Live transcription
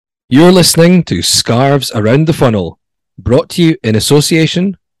You're listening to Scarves Around the Funnel, brought to you in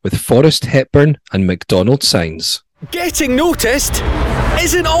association with Forrest Hepburn and McDonald Signs. Getting noticed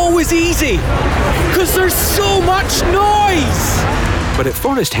isn't always easy, because there's so much noise. But at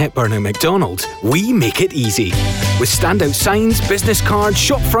Forrest Hepburn and McDonald, we make it easy. With standout signs, business cards,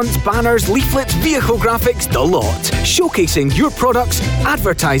 shop fronts, banners, leaflets, vehicle graphics, the lot. Showcasing your products,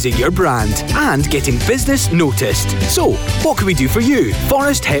 advertising your brand, and getting business noticed. So, what can we do for you?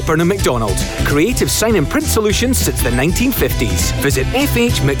 Forrest Hepburn and McDonald. Creative sign and print solutions since the 1950s. Visit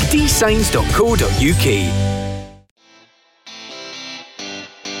fhmcdsigns.co.uk.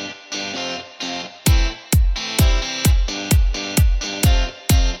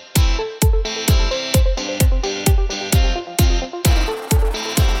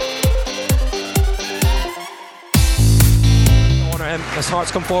 As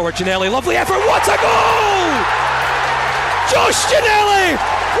Hearts come forward, Ginnelly, lovely effort, what a goal! Josh Ginnelly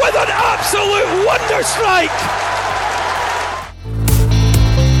with an absolute wonder strike!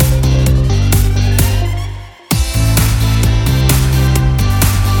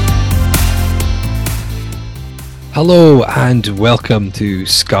 Hello and welcome to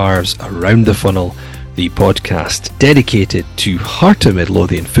Scarves Around the Funnel, the podcast dedicated to Heart of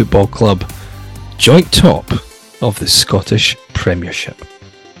Midlothian Football Club, joint top of the Scottish Premiership.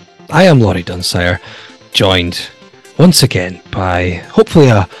 I am Laurie Dunsire, joined once again by hopefully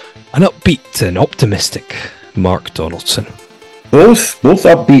an upbeat and optimistic Mark Donaldson. Both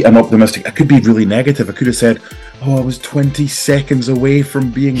upbeat and optimistic. I could be really negative. I could have said, I was 20 seconds away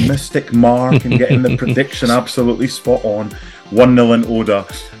from being Mystic Mark and getting the prediction absolutely spot on. 1-0 in Oda.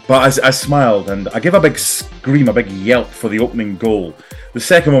 But I smiled and I gave a big scream, a big yelp for the opening goal. The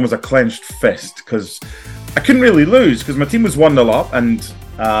second one was a clenched fist because I couldn't really lose because my team was 1-0 up, and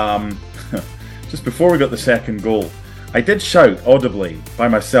just before we got the second goal, I did shout audibly by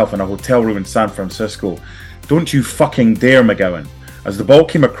myself in a hotel room in San Francisco, "Don't you fucking dare, McGowan," as the ball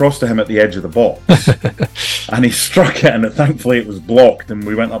came across to him at the edge of the box. And he struck it, and thankfully it was blocked, and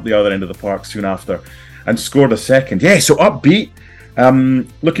we went up the other end of the park soon after and scored a second. Yeah, so upbeat.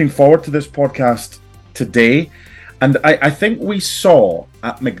 Looking forward to this podcast today. And I think we saw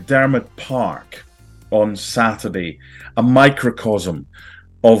at McDermott Park on Saturday a microcosm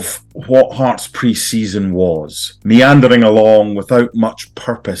of what Hearts pre-season was, meandering along without much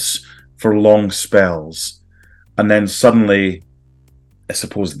purpose for long spells, and then suddenly, I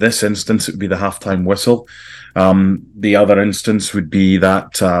suppose this instance it would be the halftime whistle. The other instance would be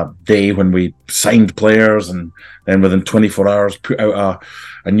that day when we signed players and then within 24 hours put out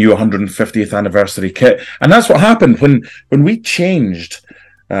a new 150th anniversary kit. And that's what happened when we changed,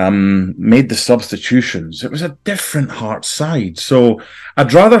 made the substitutions. It was a different Hearts side. So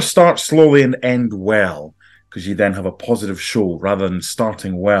I'd rather start slowly and end well, because you then have a positive show rather than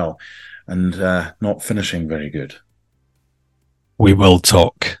starting well and not finishing very good. We will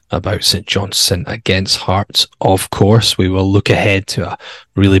talk about St Johnstone against Hearts, of course. We will look ahead to a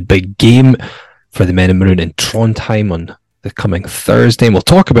really big game for the Men in Maroon in Trondheim on the coming Thursday. And we'll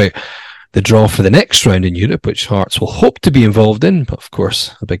talk about the draw for the next round in Europe, which Hearts will hope to be involved in, but of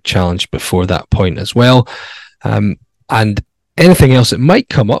course a big challenge before that point as well. And anything else that might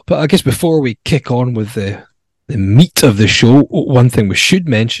come up. But I guess before we kick on with the meat of the show, one thing we should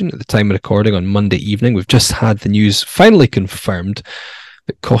mention at the time of recording on Monday evening, we've just had the news finally confirmed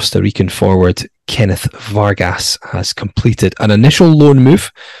that Costa Rican forward Kenneth Vargas has completed an initial loan move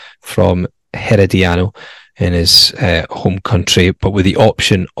from Herediano in his home country, but with the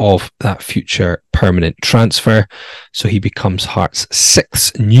option of that future permanent transfer. So he becomes Hearts'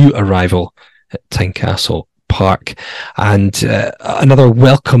 sixth new arrival at Tynecastle Park, and another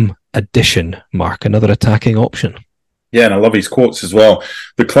welcome addition, Mark, another attacking option. Yeah, and I love his quotes as well.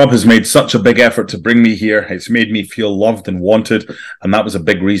 The club has made such a big effort to bring me here. It's made me feel loved and wanted, and that was a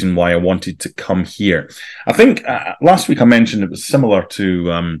big reason why I wanted to come here. I think last week I mentioned it was similar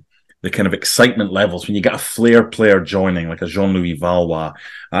to the kind of excitement levels when you get a flair player joining, like a Jean-Louis Valois,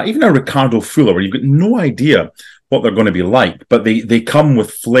 even a Ricardo Fuller, where you've got no idea what they're going to be like, but they come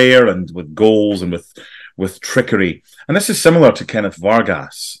with flair and with goals and with trickery. And this is similar to Kenneth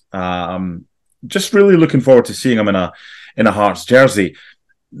Vargas. Just really looking forward to seeing him in a Hearts jersey.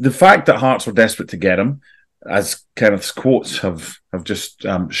 The fact that Hearts were desperate to get him, as Kenneth's quotes have just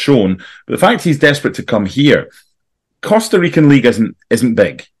shown, but the fact he's desperate to come here, Costa Rican League isn't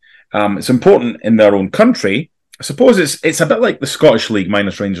big. It's important in their own country. I suppose it's a bit like the Scottish League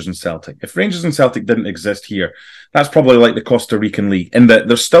minus Rangers and Celtic. If Rangers and Celtic didn't exist here, that's probably like the Costa Rican League, in that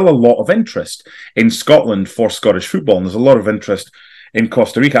there's still a lot of interest in Scotland for Scottish football, and there's a lot of interest in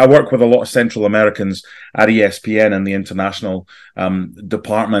Costa Rica. I work with a lot of Central Americans at ESPN in the international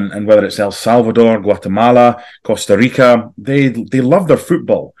department, and whether it's El Salvador, Guatemala, Costa Rica, they love their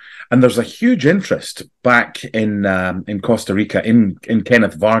football. And there's a huge interest back in Costa Rica in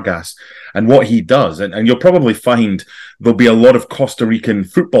Kenneth Vargas and what he does. And you'll probably find there'll be a lot of Costa Rican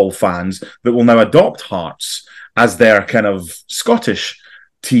football fans that will now adopt Hearts as their kind of Scottish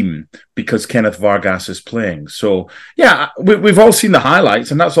team because Kenneth Vargas is playing. So, yeah, we've all seen the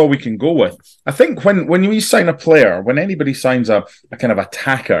highlights, and that's all we can go with. I think when we sign a player, when anybody signs a kind of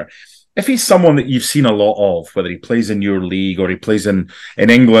attacker, if he's someone that you've seen a lot of, whether he plays in your league or he plays in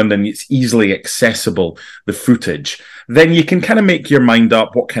England and it's easily accessible, the footage, then you can kind of make your mind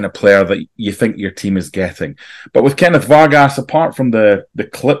up what kind of player that you think your team is getting. But with Kenneth Vargas, apart from the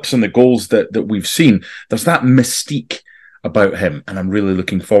clips and the goals that we've seen, there's that mystique about him. And I'm really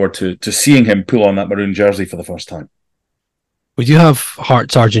looking forward to seeing him pull on that maroon jersey for the first time. We do have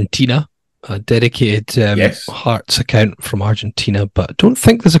Hearts Argentina, a dedicated Yes. Hearts account from Argentina, but I don't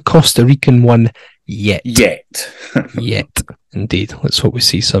think there's a Costa Rican one yet. Yet. Indeed. Let's hope we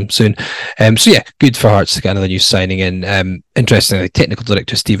see some soon. So yeah, good for Hearts to get another new signing in. Interestingly, technical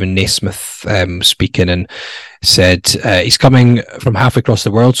director Stephen Naismith speaking and said he's coming from halfway across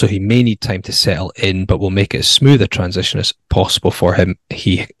the world, so he may need time to settle in, but we'll make it as smooth a transition as possible for him.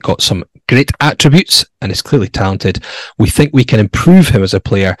 He got some great attributes and is clearly talented. We think we can improve him as a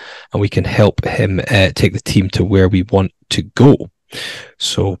player and we can help him take the team to where we want to go.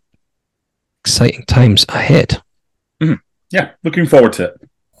 So exciting times ahead. Mm-hmm. Yeah, looking forward to it.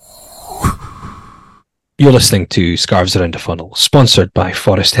 You're listening to Scarves Around the Funnel, sponsored by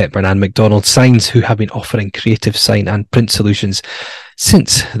Forrest Hepburn and McDonald Signs, who have been offering creative sign and print solutions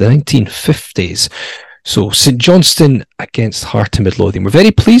since the 1950s. So, St Johnstone against Heart of Midlothian. We're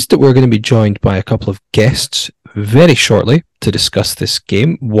very pleased that we're going to be joined by a couple of guests very shortly to discuss this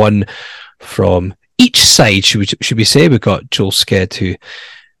game. One from each side, should we say. We've got Joel Sked, who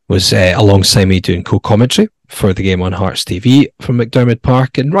was alongside me doing co-commentary for the game on Hearts TV from McDermott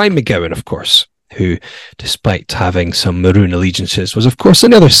Park, and Ryan McGowan, of course, who, despite having some maroon allegiances, was, of course,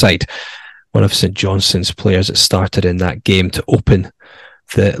 on the other side, one of St Johnstone's players that started in that game to open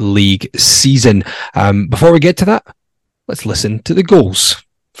the league season. Before we get to that, let's listen to the goals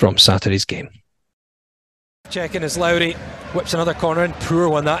from Saturday's game. Checking as Lowry whips another corner in. Poor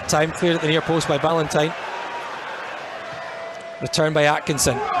one that time, cleared at the near post by Ballantyne. Return by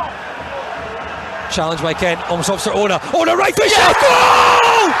Atkinson. Challenge by Kent, almost opposite Ona. Ona right foot shot,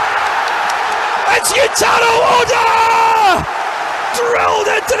 goal! It's Yutaro Oda! Drilled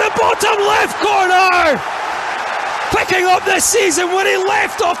into the bottom left corner! Picking up this season where he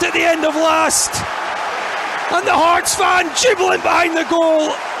left off at the end of last. And the Hearts fan jubilant behind the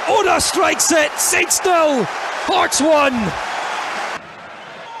goal. Oda strikes it, Saints 0, Hearts 1.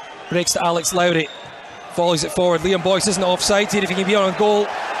 Breaks to Alex Lowry. Volleys it forward. Liam Boyce isn't offside here if he can be on goal.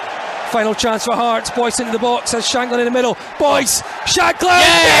 Final chance for Hearts. Boyce into the box. Has Shanklin in the middle. Boyce! Shanklin!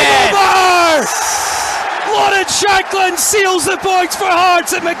 Game over! Lawrence Shanklin seals the points for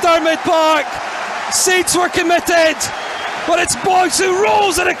Hearts at McDermott Park. Saints were committed, but it's Boyce who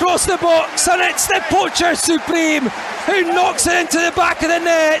rolls it across the box, and it's the poacher supreme who knocks it into the back of the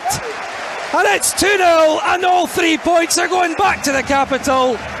net. And it's 2-0, and all 3 points are going back to the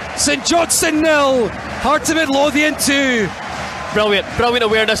capital. St Johnstone 0, Hearts of Midlothian 2. Brilliant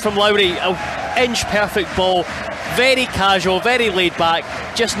awareness from Lowry. An inch perfect ball, very casual, very laid back,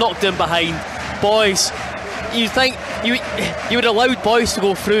 just knocked in behind. Boyce, you think you would have allowed Boyce to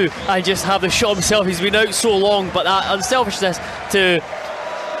go through and just have the shot himself. He's been out so long, but that unselfishness to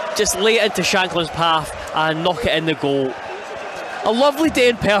just lay it into Shanklin's path and knock it in the goal. A lovely day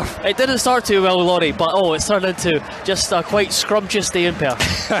in Perth. It didn't start too well, Laurie, but it's turned into just a quite scrumptious day in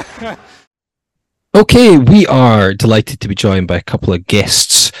Perth. Okay, we are delighted to be joined by a couple of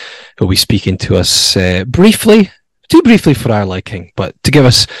guests who will be speaking to us briefly, too briefly for our liking, but to give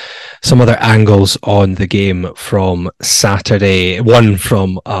us some other angles on the game from Saturday. One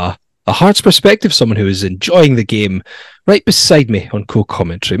from a Hearts perspective, someone who is enjoying the game right beside me on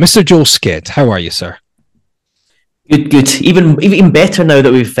co-commentary. Mr. Joel Sked, how are you, sir? Good. Even better now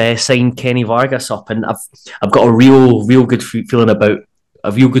that we've signed Kenny Vargas up, and I've got a real good feeling about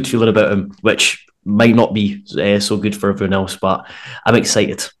him, which might not be so good for everyone else, but I'm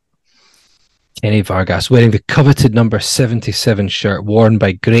excited. Kenny Vargas wearing the coveted number 77 shirt worn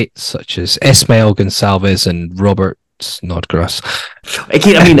by greats such as Ismael Gonçalves and Robert Snodgrass. I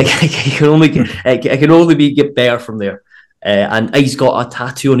can only get better from there. And he's got a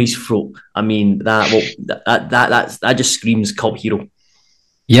tattoo on his throat. I mean, that just screams cult hero.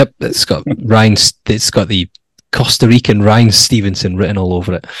 Yep, it's got the Costa Rican Ryan Stevenson written all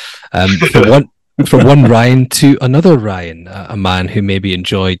over it. From one Ryan to another Ryan, a man who maybe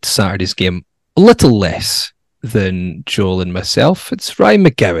enjoyed Saturday's game a little less than Joel and myself. It's Ryan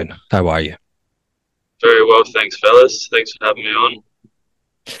McGowan. How are you? Very well, thanks, fellas. Thanks for having me on.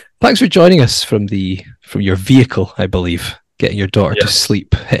 Thanks for joining us from your vehicle, I believe, getting your daughter to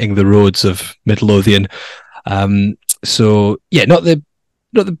sleep, hitting the roads of Midlothian. So yeah, not the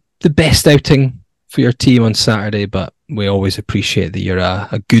best outing for your team on Saturday, but we always appreciate that you're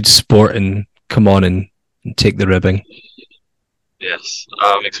a good sport and come on and take the ribbing. Yes,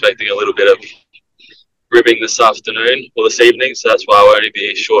 I'm expecting a little bit of ribbing this afternoon or this evening, so that's why I'll only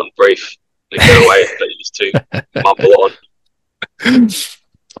be short and brief. The getaway that you used to mumble on.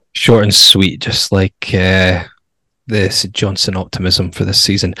 Short and sweet, just like the St Johnstone optimism for this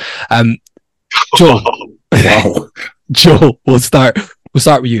season. Joel, Joel, we'll start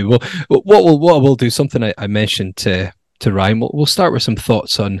with you. What we'll do, something I mentioned to Ryan. We'll start with some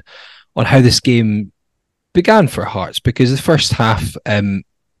thoughts on how this game began for Hearts, because the first half didn't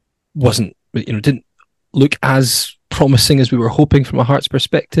look as promising as we were hoping from a Hearts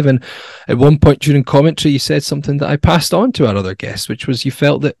perspective. And at one point during commentary, you said something that I passed on to our other guest, which was you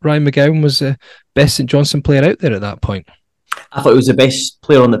felt that Ryan McGowan was the best St Johnstone player out there at that point. I thought he was the best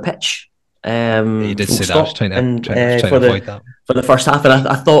player on the pitch. You did say that. I was trying to avoid that for the first half, and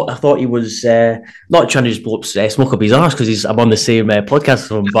I thought he was not trying to just blow up, smoke up his arse because I'm on the same podcast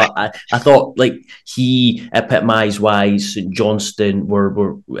with him, but I thought like he epitomised why St Johnstone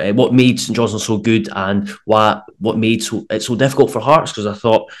were what made St Johnstone so good and what made it so difficult for Hearts, because I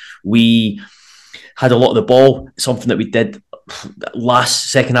thought we had a lot of the ball, something that we did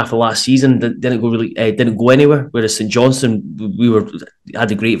second half of last season that didn't go anywhere. Whereas St Johnstone,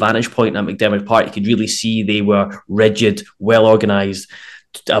 had a great vantage point at McDermott Park. You could really see they were rigid, well organised,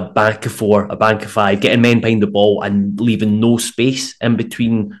 a bank of four, a bank of five, getting men behind the ball and leaving no space in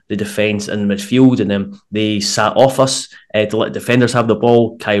between the defence and the midfield. And then they sat off us to let defenders have the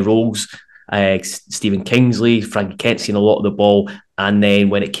ball. Kai Rogers, Stephen Kingsley, Frankie Kent seeing a lot of the ball. And then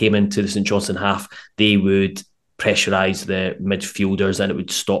when it came into the St Johnstone half, they would pressurise the midfielders and it would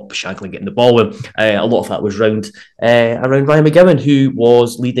stop Shankland getting the ball. And a lot of that was around Ryan McGowan, who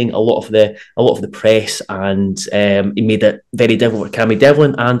was leading a lot of the press, and he made it very difficult for Cammy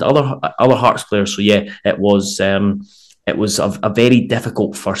Devlin and other Hearts players. So yeah, it was a very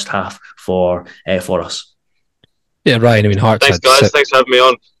difficult first half for us. Yeah, Ryan. I mean, Hearts. Thanks, guys. Thanks for having me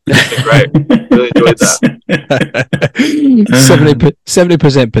on. It's been great. Really enjoyed that.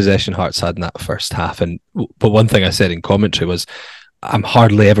 70% possession Hearts had in that first half, but one thing I said in commentary was I'm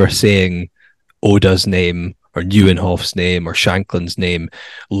hardly ever saying Oda's name or Neuenhoff's name or Shankland's name.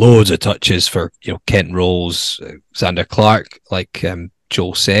 Loads of touches for Kent Rolls, Xander Clark, like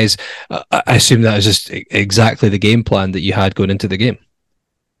Joel says. I assume that was just exactly the game plan that you had going into the game.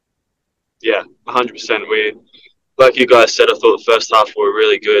 Yeah, 100%. Like you guys said, I thought the first half were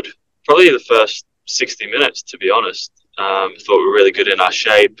really good. Probably the first 60 minutes, to be honest. I thought we were really good in our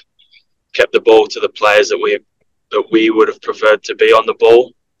shape. Kept the ball to the players that we would have preferred to be on the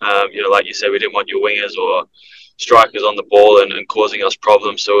ball. Like you said, we didn't want your wingers or strikers on the ball and causing us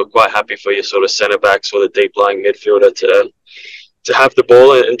problems. So we're quite happy for your sort of centre backs or the deep lying midfielder to have the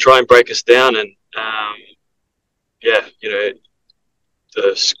ball and try and break us down. And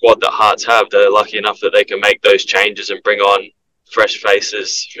the squad that Hearts have, they're lucky enough that they can make those changes and bring on fresh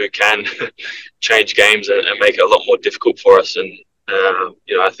faces who can change games and make it a lot more difficult for us. And,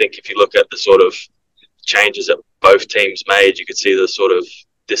 I think if you look at the sort of changes that both teams made, you could see the sort of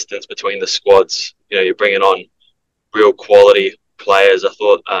distance between the squads. You're bringing on real quality players. I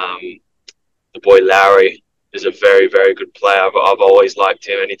thought the boy Lowry is a very, very good player. I've always liked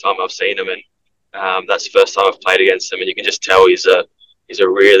him anytime I've seen him. And that's the first time I've played against him. And you can just tell he's a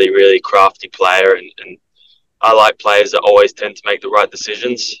really, really crafty player, and I like players that always tend to make the right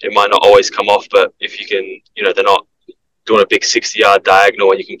decisions. It might not always come off, but if you can, they're not doing a big 60-yard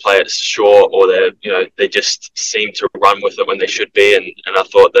diagonal and you can play it short, or they just seem to run with it when they should be. And I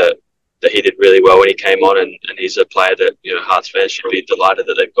thought that he did really well when he came on, and he's a player that Hearts fans should be delighted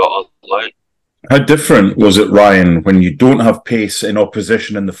that they've got on loan. How different was it, Ryan, when you don't have pace in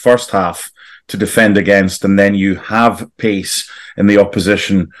opposition in the first half to defend against, and then you have pace in the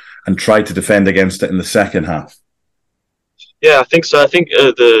opposition and try to defend against it in the second half? Yeah, I think so. I think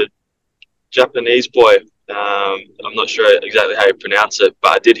the Japanese boy, I'm not sure exactly how you pronounce it,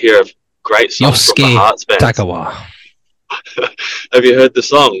 but I did hear a great song from the Hearts fans. Takawa. Have you heard the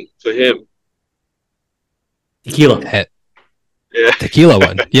song for him? Tequila. Yeah. Tequila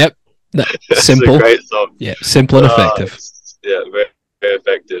one. Yep. Simple. It's a great song. Yeah, simple and effective. Yeah, very, very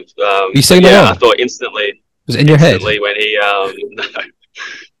effective. You sang along? I thought instantly. Was it in your head?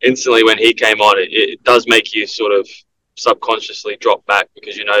 Instantly when he came on, it does make you sort of subconsciously drop back,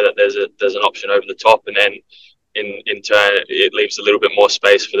 because you know that there's an option over the top, and then in turn it leaves a little bit more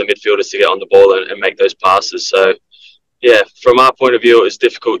space for the midfielders to get on the ball and make those passes. So yeah, from our point of view, it was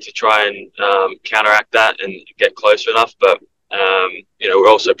difficult to try and counteract that and get closer enough. But we're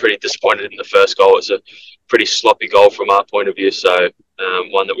also pretty disappointed in the first goal. It's a pretty sloppy goal from our point of view, so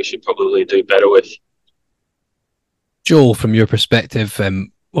one that we should probably do better with. Joel, from your perspective,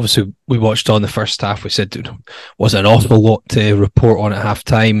 obviously we watched on the first half. We said it was an awful lot to report on at half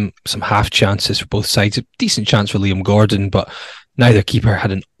time. Some half chances for both sides. A decent chance for Liam Gordon, but neither keeper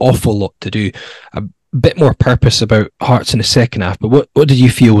had an awful lot to do. A bit more purpose about Hearts in the second half. But what did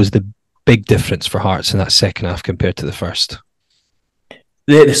you feel was the big difference for Hearts in that second half compared to the first?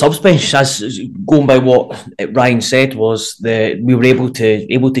 The subs bench, as going by what Ryan said, was we were able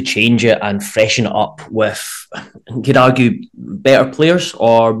to change it and freshen it up with, you could argue, better players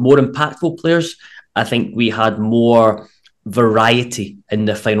or more impactful players. I think we had more variety in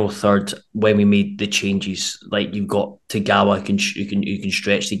the final third when we made the changes. Like, you've got Tagawa who can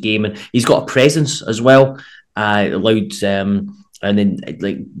stretch the game, and he's got a presence as well. Allowed and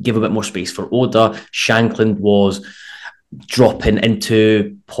then give a bit more space for Oda. Shankland was dropping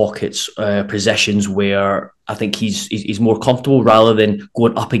into pockets, positions where I think he's more comfortable, rather than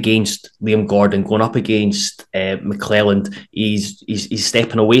going up against Liam Gordon, going up against McClelland. He's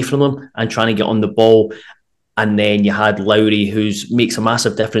stepping away from them and trying to get on the ball. And then you had Lowry, who makes a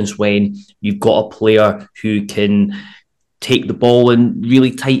massive difference when you've got a player who can take the ball in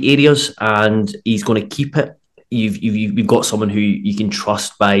really tight areas and he's going to keep it. You've got someone who you can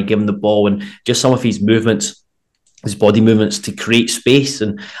trust by giving the ball, and just some of his movements, his body movements, to create space.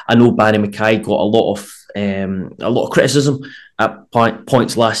 And I know Barry Mackay got a lot of criticism at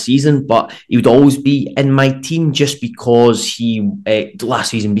points last season, but he would always be in my team just because last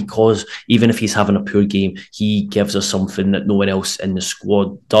season, because even if he's having a poor game, he gives us something that no one else in the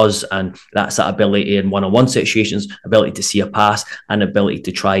squad does, and that's that ability in one-on-one situations, ability to see a pass, and ability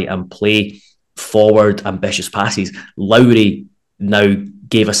to try and play forward ambitious passes. Lowry now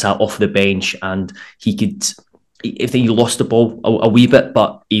gave us that off the bench, and he could, I think he lost the ball a wee bit,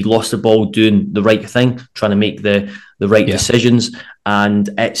 but he lost the ball doing the right thing, trying to make the right decisions. And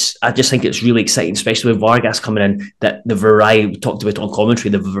I just think it's really exciting, especially with Vargas coming in, that the variety, we talked about it on commentary,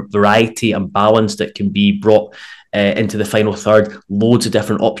 the variety and balance that can be brought into the final third. Loads of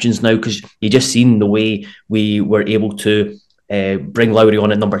different options now, because you just seen the way we were able to bring Lowry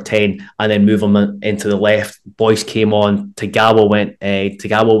on at number 10 and then move him into the left. Boyce came on, Tagawa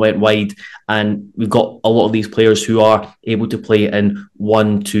went wide, and we've got a lot of these players who are able to play in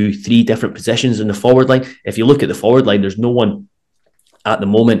 1, 2, 3 different positions in the forward line. If you look at the forward line, there's no one at the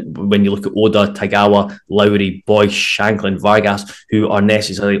moment, when you look at Oda, Tagawa, Lowry, Boyce, Shanklin, Vargas, who are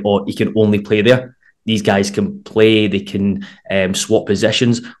necessarily, he can only play there. These guys can play, they can swap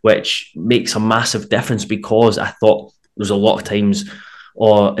positions, which makes a massive difference, because I thought there was a lot of times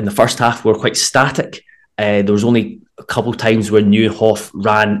in the first half we were quite static. There was only a couple of times where Nieuwhof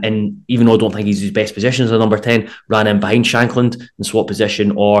ran in, even though I don't think he's his best position as a number 10, ran in behind Shankland and swap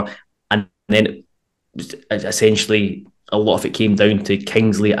position, and then essentially a lot of it came down to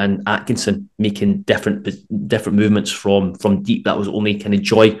Kingsley and Atkinson making different movements from deep. That was the only kind of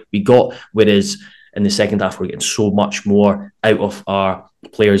joy we got, whereas in the second half we're getting so much more out of our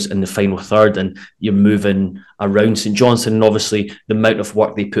players in the final third, and you're moving around St Johnstone, and obviously the amount of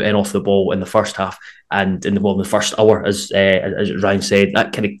work they put in off the ball in the first half and in the first hour, as Ryan said,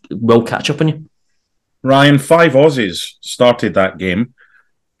 that kind of will catch up on you. Ryan, 5 Aussies started that game.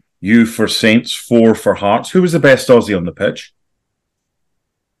 You for Saints, 4 for Hearts. Who was the best Aussie on the pitch?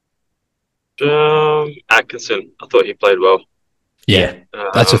 Atkinson. I thought he played well. Yeah,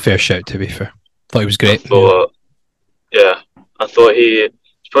 that's a fair shout, to be fair. Thought he was great. I thought it's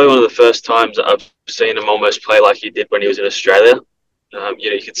probably one of the first times that I've seen him almost play like he did when he was in Australia.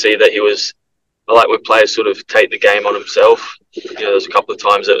 You could see that he was, I like when players sort of take the game on himself. There's a couple of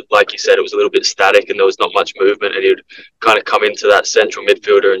times that, like you said, it was a little bit static and there was not much movement, and he'd kind of come into that central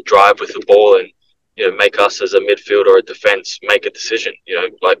midfielder and drive with the ball and, make us as a midfield or a defence make a decision.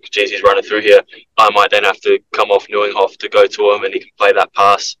 Like, geez, he's running through here. I might then have to come off Nieuwhof to go to him and he can play that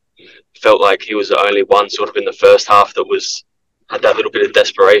pass. Felt like he was the only one sort of in the first half that had that little bit of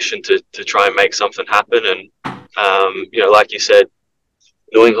desperation to try and make something happen. And, like you said,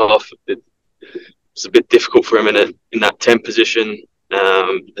 Nieuwhof, it's a bit difficult for him in that 10 position.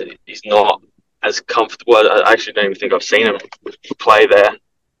 He's not as comfortable. I actually don't even think I've seen him play there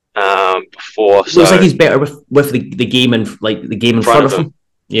before. So looks like he's better with the game and the game in front of him.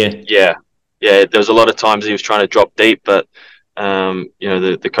 Yeah. yeah, there was a lot of times he was trying to drop deep, but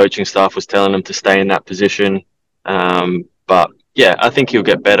the coaching staff was telling him to stay in that position. But yeah, I think he'll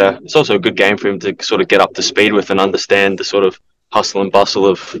get better. It's also a good game for him to sort of get up to speed with and understand the sort of hustle and bustle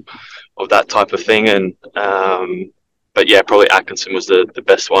of that type of thing. And but yeah, probably Atkinson was the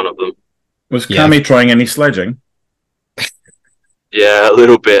best one of them. Was Cammy trying any sledging? Yeah, a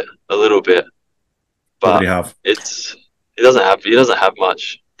little bit. What But did he have? he doesn't have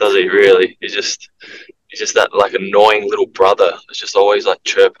much, does he? Really? He's just that like annoying little brother that's just always like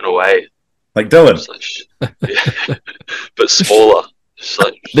chirping away. Like Dylan? Yeah. But smaller. Just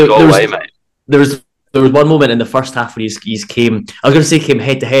like, There away, mate. There was one moment in the first half where he's came. I was going to say came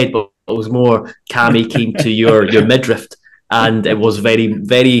head to head, but it was more Cammy came to your midriff, and it was very,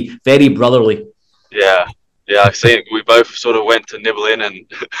 very, very brotherly. Yeah, I think we both sort of went to nibble in, and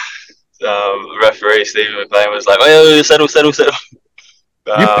the referee Stephen McLean was like, "Oh, settle."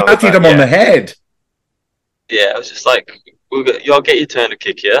 You patted him on the head. Yeah, I was just like, "Y'all get your turn to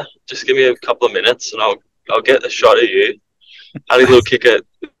kick here. Just give me a couple of minutes, and I'll get a shot at you." Had a little kick at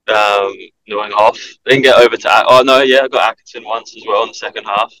Nguyen off. Didn't get over to. I got Atkinson once as well in the second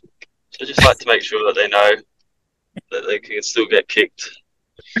half. So I just like to make sure that they know that they can still get kicked.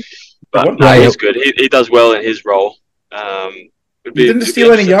 But he's good. He does well in his role. He didn't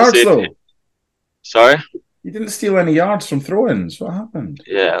steal any yards though. Sorry? You didn't steal any yards from throw-ins. What happened?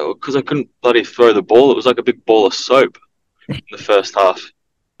 Yeah, because I couldn't bloody throw the ball. It was like a big ball of soap in the first half.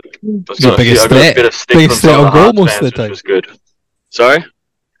 Your biggest threat on goal most of the time. Was good. Sorry?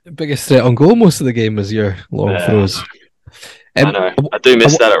 The biggest threat on goal most of the game was your long throws. I know. I do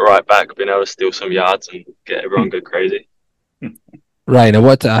miss that at right back, being able to steal some yards and get everyone go crazy. Ryan, I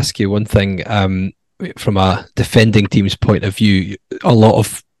want to ask you one thing. From a defending team's point of view, a lot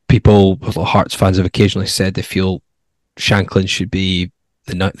of people, a lot of Hearts fans have occasionally said they feel Shanklin should be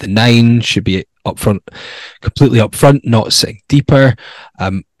the 9, should be up front, completely up front, not sitting deeper.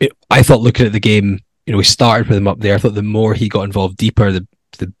 I thought looking at the game, we started with him up there. I thought the more he got involved deeper, the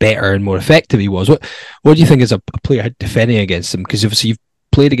better and more effective he was. What do you think as a player defending against him? Because obviously you've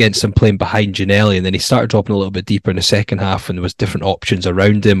played against him playing behind Ginnelly, and then he started dropping a little bit deeper in the second half, and there was different options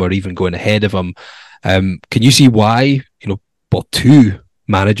around him or even going ahead of him. Can you see why, two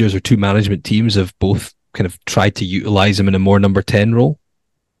managers or two management teams have both kind of tried to utilise him in a more number 10 role?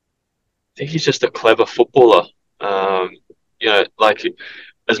 I think he's just a clever footballer. Like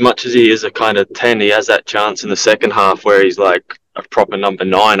as much as he is a kind of 10, he has that chance in the second half where he's like a proper number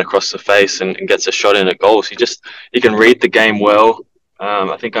 9 across the face and gets a shot in at goals. He can read the game well.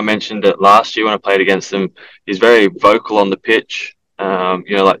 I think I mentioned it last year when I played against him. He's very vocal on the pitch.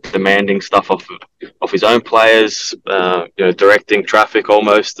 Like demanding stuff off his own players. Directing traffic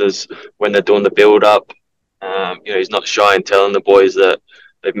almost as when they're doing the build up. He's not shy in telling the boys that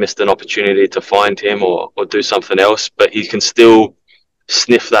they've missed an opportunity to find him or do something else, but he can still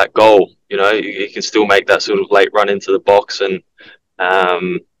sniff that goal. He can still make that sort of late run into the box, and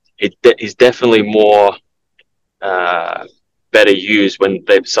he's definitely more better used when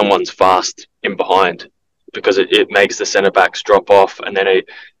someone's fast in behind, because it makes the centre backs drop off, and then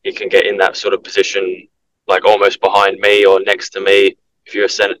he can get in that sort of position, like almost behind me or next to me. If you're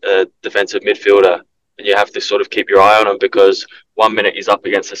a defensive midfielder, and you have to sort of keep your eye on him, because 1 minute he's up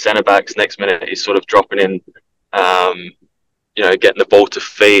against the centre backs, next minute he's sort of dropping in, getting the ball to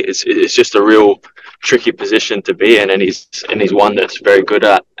feet. It's just a real tricky position to be in, and he's one that's very good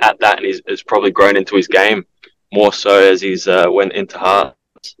at that, and he's probably grown into his game more so as he's went into Hearts.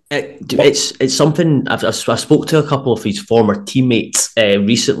 It's something I spoke to a couple of his former teammates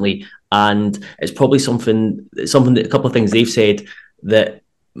recently, and it's probably something that a couple of things they've said that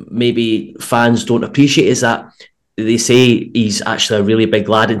maybe fans don't appreciate is that they say he's actually a really big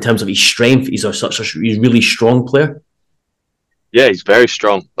lad in terms of his strength. He's a really strong player. Yeah, he's very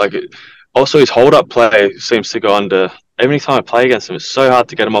strong. Also his hold up play seems to go under. Every time I play against him, it's so hard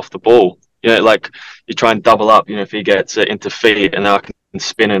to get him off the ball. You try and double up. If he gets into feet, and then I can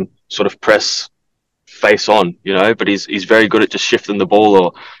spin and sort of press face on. But he's very good at just shifting the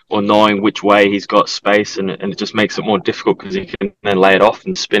ball or knowing which way he's got space, and it just makes it more difficult because he can then lay it off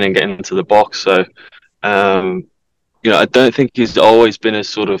and spin and get into the box. So, I don't think he's always been as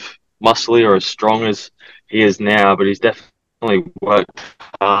sort of muscly or as strong as he is now, but he's definitely worked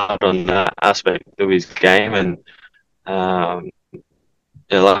hard on that aspect of his game, and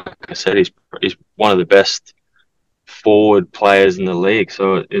like I said, he's one of the best forward players in the league.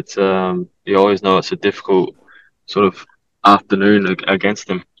 So it's you always know it's a difficult sort of afternoon against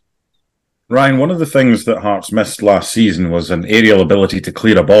him. Ryan, one of the things that Hearts missed last season was an aerial ability to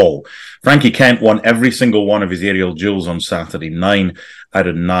clear a ball. Frankie Kent won every single one of his aerial duels on Saturday, 9 out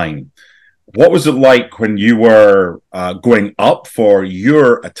of 9. What was it like when you were going up for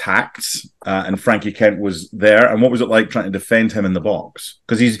your attacks and Frankie Kent was there? And what was it like trying to defend him in the box?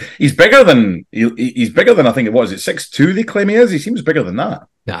 Because he's bigger than he's bigger than I think it was. It's 6'2" they claim he is. He seems bigger than that.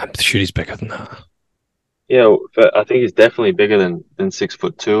 Yeah, I'm sure he's bigger than that. Yeah, but I think he's definitely bigger than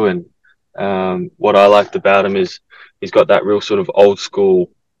 6'2", and what I liked about him is he's got that real sort of old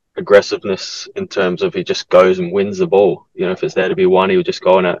school aggressiveness in terms of he just goes and wins the ball. You know, if it's there to be won, he would just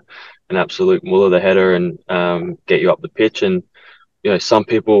go on an absolute muller the header and get you up the pitch. And you know, some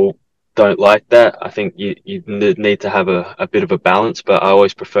people don't like that. I think you need to have a bit of a balance, but I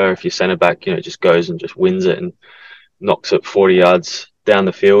always prefer if your centre back, you know, just goes and just wins it and knocks it 40 yards down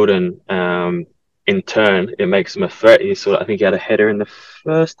the field, and in turn it makes him a threat. I think he had a header in the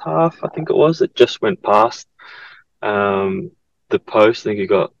first half, I think it was, that just went past the post. I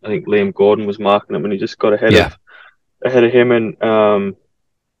think Liam Gordon was marking him and he just got ahead of him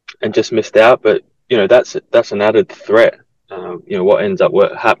and just missed out. But you know, that's an added threat. You know, what ends up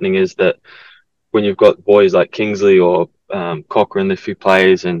happening is that when you've got boys like Kingsley or Cochrane, the few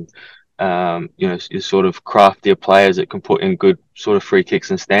players, and you know, your sort of craftier players that can put in good sort of free kicks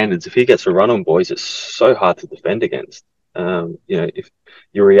and standards. If he gets a run on boys, it's so hard to defend against. You know, if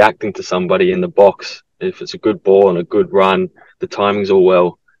you're reacting to somebody in the box, if it's a good ball and a good run, the timing's all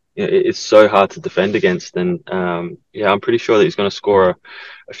well. You know, it's so hard to defend against. And yeah, I'm pretty sure that he's going to score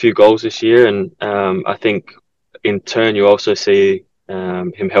a few goals this year. And I think in turn, you also see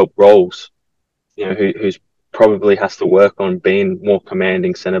him help Rolls, you know, who's probably has to work on being more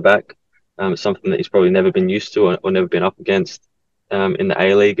commanding centre back. It's something that he's probably never been used to or never been up against in the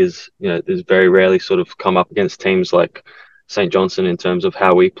A League. Is, you know, there's very rarely sort of come up against teams like St. Johnson in terms of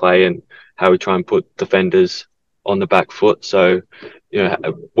how we play and how we try and put defenders on the back foot. So, you know,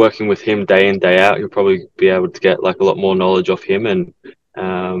 working with him day in, day out, you'll probably be able to get like a lot more knowledge of him. And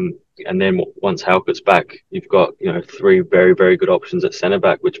then once Halkett's back, you've got, you know, three very, very good options at centre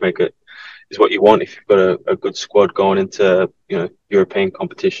back, which make it is what you want if you've got a good squad going into, you know, European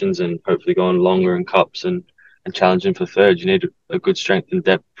competitions and hopefully going longer in cups and challenging for third. You need a good strength and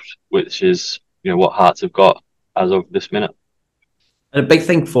depth, which is, you know, what Hearts have got as of this minute. And a big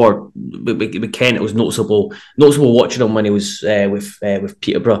thing for with Kent, it was noticeable watching him when he was with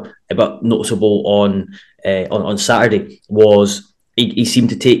Peterborough, but noticeable on Saturday was he seemed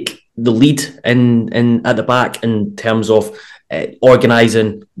to take the lead in at the back in terms of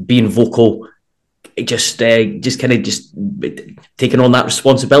organising, being vocal, just kind of taking on that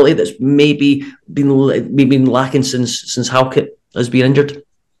responsibility that's maybe been lacking since Halkett has been injured.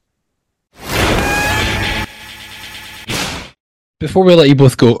 Before we let you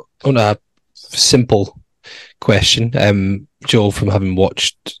both go, on a simple question, Joel from having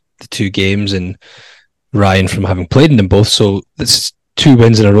watched the two games and Ryan from having played in them both, so this is 2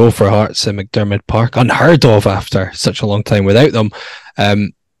 wins in a row for Hearts at McDermott Park, unheard of after such a long time without them.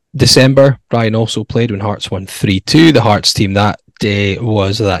 December, Ryan also played when Hearts won 3-2. The Hearts team that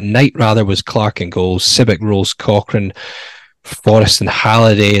night was Clark in goals, Sibbick, Rose, Cochrane, Forrest and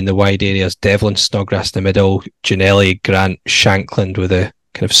Halliday in the wide areas, Devlin, Snodgrass in the middle, Ginnelly, Grant, Shankland with a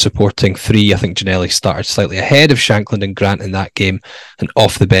kind of supporting three. I think Ginnelly started slightly ahead of Shankland and Grant in that game, and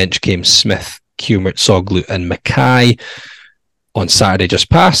off the bench came Smith, Kumert, Soglu and Mackay. On Saturday just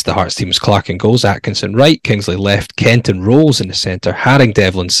past, the Hearts team was Clark in goals, Atkinson right, Kingsley left, Kent and Rolls in the centre, Haring,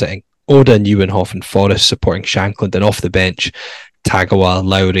 Devlin sitting, Oda, Neuenhoff and Forrest supporting Shankland, and off the bench, Tagawa,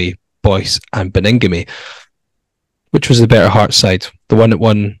 Lowry, Boyce and Beningame. Which was the better Hearts side? The one that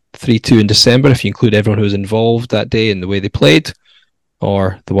won 3-2 in December, if you include everyone who was involved that day and the way they played,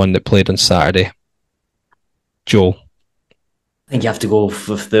 or the one that played on Saturday? Joel? I think you have to go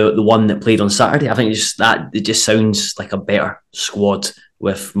with the one that played on Saturday. I think it just sounds like a better squad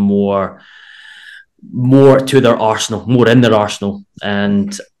with more to their arsenal, more in their arsenal,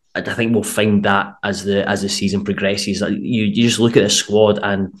 and I think we'll find that as the season progresses. You just look at the squad,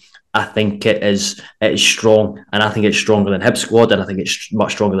 and I think it is strong, and I think it's stronger than Hibs squad, and I think it's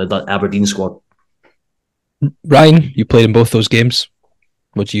much stronger than the Aberdeen squad. Ryan, you played in both those games.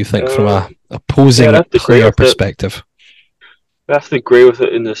 What do you think from a opposing player perspective? I have to agree with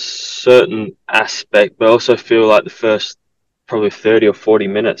it in a certain aspect, but I also feel like the first probably 30 or 40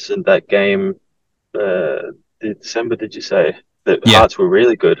 minutes in that game, December, did you say? The Hearts were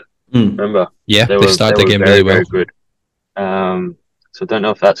really good. Remember? Yeah, they started the game really well. Very good. So I don't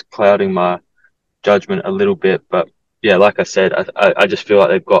know if that's clouding my judgment a little bit, but yeah, like I said, I just feel like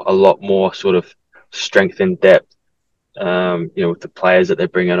they've got a lot more sort of strength and depth. You know, with the players that they're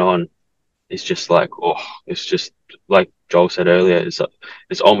bringing on, it's just like, it's just like Joel said earlier,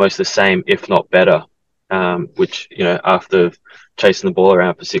 it's almost the same, if not better, which, after chasing the ball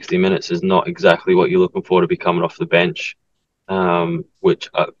around for 60 minutes is not exactly what you're looking for to be coming off the bench, which,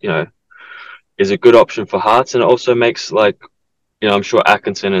 is a good option for Hearts. And it also makes, I'm sure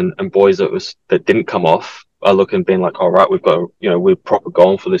Atkinson and boys that didn't come off are looking, being like, all right, we've got, we're proper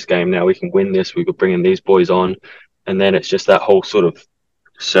going for this game now. We can win this. We could bring in these boys on. And then it's just that whole sort of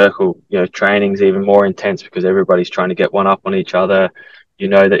circle, training's even more intense because everybody's trying to get one up on each other. You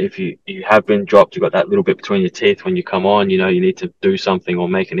know that if you have been dropped, you've got that little bit between your teeth when you come on. You need to do something or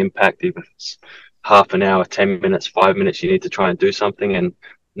make an impact, even if it's half an hour, 10 minutes, 5 minutes, you need to try and do something. And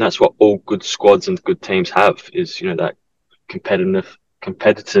that's what all good squads and good teams have, is, that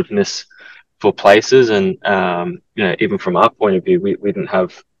competitiveness for places. And, even from our point of view, we didn't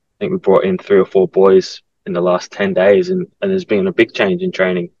have, I think we brought in 3 or 4 boys in the last 10 days, and there's been a big change in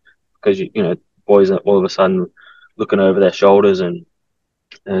training because, boys are all of a sudden looking over their shoulders, and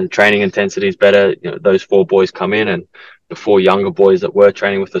training intensity is better. Those 4 boys come in, and the 4 younger boys that were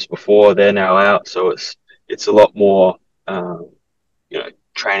training with us before, they're now out. So it's a lot more,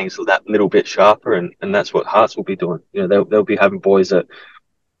 training's that little bit sharper, and that's what Hearts will be doing. They'll be having boys that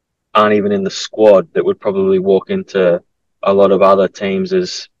aren't even in the squad that would probably walk into a lot of other teams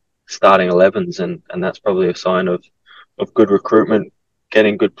as starting 11s, and that's probably a sign of good recruitment,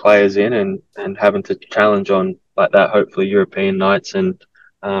 getting good players in, and having to challenge on like that, hopefully European nights and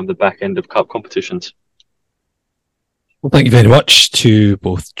the back end of cup competitions. Well, thank you very much to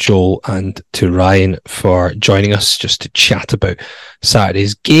both Joel and to Ryan for joining us just to chat about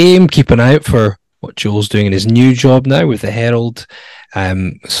Saturday's game. Keep an eye out for what Joel's doing in his new job now with the Herald.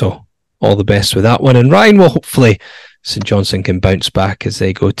 So all the best with that one. And Ryan, will hopefully St Johnstone can bounce back as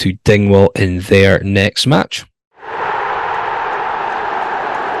they go to Dingwall in their next match.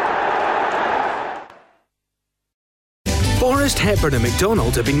 Forrest, Hepburn and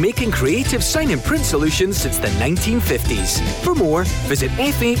McDonald have been making creative sign and print solutions since the 1950s. For more, visit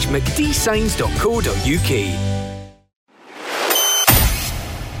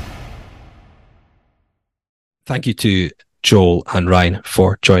fhmcdsigns.co.uk. Thank you to Joel and Ryan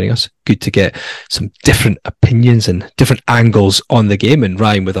for joining us. Good to get some different opinions and different angles on the game, and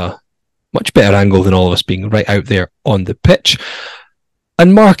Ryan with a much better angle than all of us being right out there on the pitch.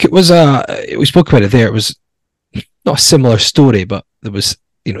 And Mark, we spoke about it there, it was not a similar story, but there was,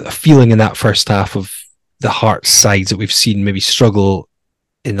 the feeling in that first half of the Hearts sides that we've seen maybe struggle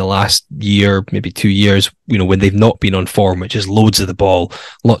in the last year, maybe 2 years, when they've not been on form, which is loads of the ball,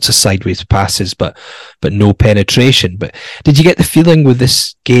 lots of sideways passes, but no penetration. But did you get the feeling with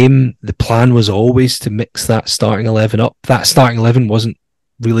this game, the plan was always to mix that starting 11 up? That starting 11 wasn't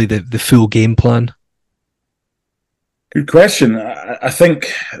really the full game plan? Good question. I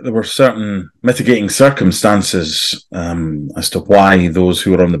think there were certain mitigating circumstances as to why those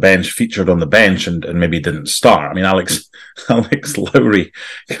who were on the bench featured on the bench and maybe didn't start. I mean, Alex Lowry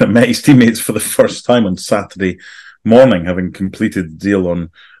kind of met his teammates for the first time on Saturday morning, having completed the deal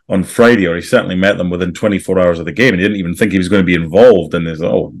on Friday, or he certainly met them within 24 hours of the game. And he didn't even think he was going to be involved. And they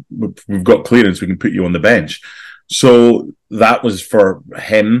said, "Oh, we've got clearance, we can put you on the bench." So that was for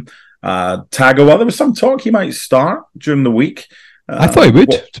him. Tagawa, there was some talk he might start during the week. I thought he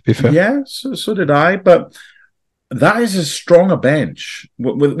would, to be fair. Yeah, so did I. But that is as strong a bench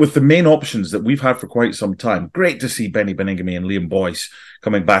with the main options that we've had for quite some time. Great to see Benny Beningame and Liam Boyce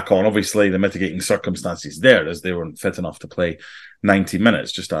coming back on. Obviously, the mitigating circumstances there, as they weren't fit enough to play 90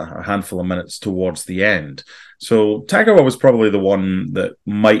 minutes, just a handful of minutes towards the end. So Tagawa was probably the one that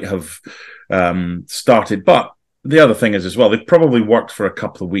might have started, but the other thing is as well, they've probably worked for a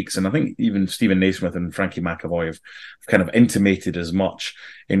couple of weeks, and I think even Stephen Naismith and Frankie McAvoy have kind of intimated as much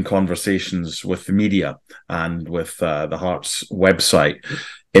in conversations with the media and with the Hearts website,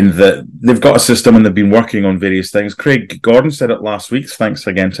 in that they've got a system and they've been working on various things. Craig Gordon said it last week, thanks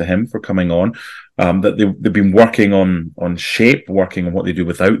again to him for coming on, that they've been working on shape, working on what they do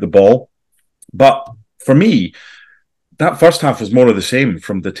without the ball. But for me, that first half was more of the same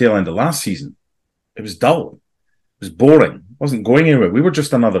from the tail end of last season. It was dull. It was boring. It wasn't going anywhere. We were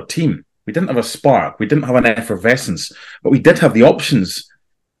just another team. We didn't have a spark. We didn't have an effervescence, but we did have the options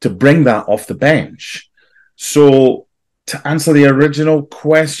to bring that off the bench. So to answer the original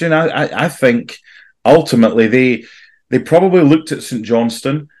question, I think ultimately they probably looked at St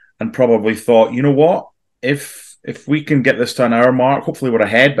Johnstone and probably thought, you know what, if we can get this to an hour mark, hopefully we're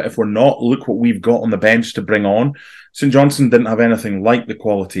ahead, but if we're not, look what we've got on the bench to bring on. St Johnstone didn't have anything like the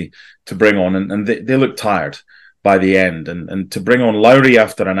quality to bring on, and they looked tired by the end. And to bring on Lowry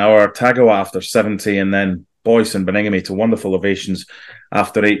after an hour, Tagawa after 70, and then Boyce and Beningame to wonderful ovations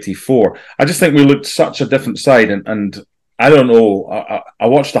after 84. I just think we looked such a different side. And I don't know, I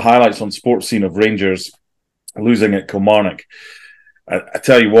watched the highlights on Sports Scene of Rangers losing at Kilmarnock. I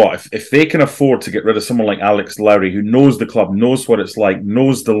tell you what, if they can afford to get rid of someone like Alex Lowry, who knows the club, knows what it's like,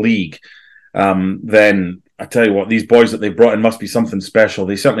 knows the league, then I tell you what, these boys that they brought in must be something special.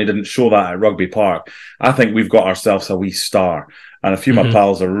 They certainly didn't show that at Rugby Park. I think we've got ourselves a wee star. And a few of my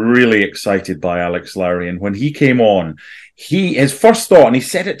pals are really excited by Alex Lowry. And when he came on, his first thought, and he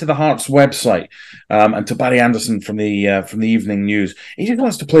said it to the Hearts website and to Barry Anderson from the Evening News, he just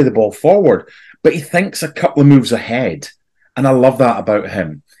wants to play the ball forward, but he thinks a couple of moves ahead. And I love that about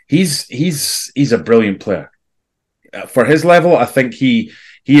him. He's a brilliant player. For his level, I think he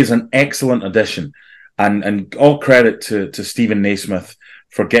is an excellent addition. And all credit to Stephen Naismith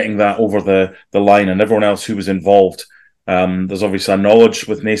for getting that over the line, and everyone else who was involved. There's obviously a knowledge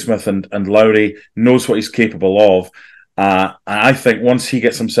with Naismith, and Lowry knows what he's capable of. And I think once he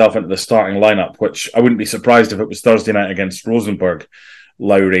gets himself into the starting lineup, which I wouldn't be surprised if it was Thursday night against Rosenborg,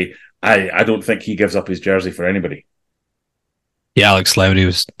 Lowry, I don't think he gives up his jersey for anybody. Yeah, Alex Lowry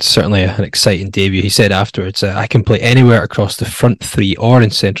was certainly an exciting debut. He said afterwards, I can play anywhere across the front three or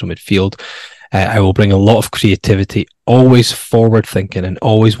in central midfield. I will bring a lot of creativity, always forward thinking, and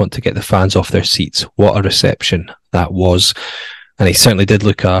always want to get the fans off their seats. What a reception that was. And he certainly did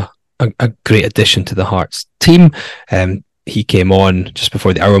look a great addition to the Hearts team. He came on just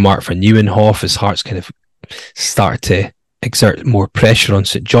before the hour mark for Nieuwenhof as Hearts kind of started to exert more pressure on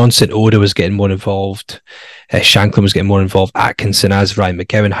St Johnstone. Oda was getting more involved. Shanklin was getting more involved. Atkinson, as Ryan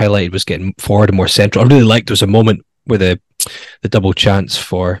McGowan highlighted, was getting forward and more central. I really liked there was a moment where the double chance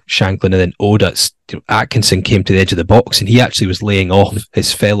for Shanklin, and then Oda, Atkinson came to the edge of the box, and he actually was laying off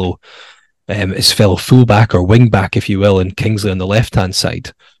his fellow fullback or wing back, if you will, and Kingsley on the left hand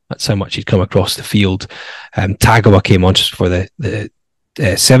side. That's how much he'd come across the field. Tagawa came on just for the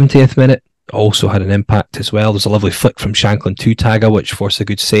 70th minute. Also had an impact as well. There's a lovely flick from Shanklin to Tagawa, which forced a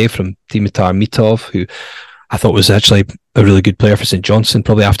good save from Dimitar Mitov, who I thought was actually a really good player for St Johnstone,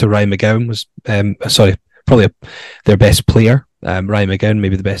 probably after Ryan McGowan was, probably their best player. Ryan McGowan,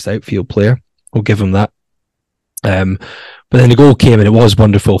 maybe the best outfield player. We'll give him that. But then the goal came, and it was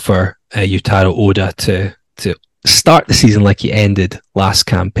wonderful for Yutaro Oda to start the season like he ended last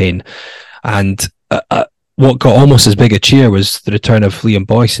campaign. And what got almost as big a cheer was the return of Liam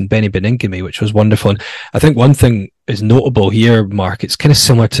Boyce and Benny Beningame, which was wonderful. And I think one thing is notable here, Mark, it's kind of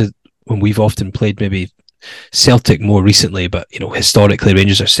similar to when we've often played maybe Celtic more recently, but historically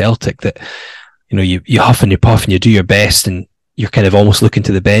Rangers are Celtic, that you huff and you puff and you do your best, and you're kind of almost looking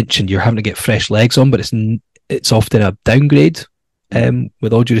to the bench and you're having to get fresh legs on, but it's often a downgrade,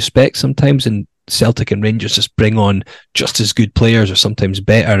 with all due respect sometimes, and Celtic and Rangers just bring on just as good players or sometimes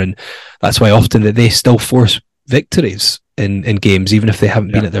better, and that's why often that they still force victories in games even if they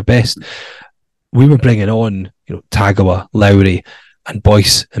haven't been at their best. We were bringing on Tagawa, Lowry and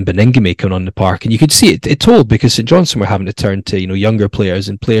Boyce and Beningame coming on the park, and you could see it told, because St Johnstone were having to turn to younger players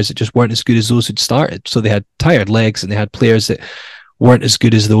and players that just weren't as good as those who'd started, so they had tired legs and they had players that weren't as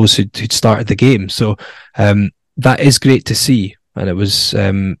good as those who'd started the game. So that is great to see, and it was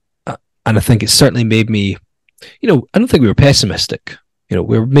and I think it certainly made me, I don't think we were pessimistic. We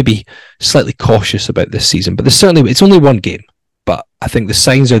were maybe slightly cautious about this season, but it's only one game. But I think the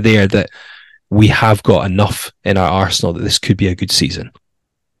signs are there that we have got enough in our arsenal that this could be a good season.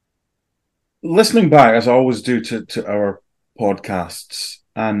 Listening back, as I always do, to our podcasts,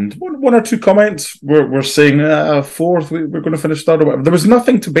 and one or two comments we're saying fourth, we're going to finish third or whatever. There was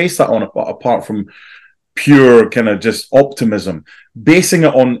nothing to base that on apart from pure kind of just optimism. Basing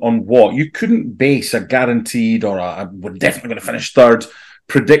it on what? You couldn't base a guaranteed or we're definitely going to finish third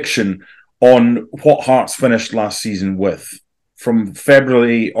prediction on what Hearts finished last season with. From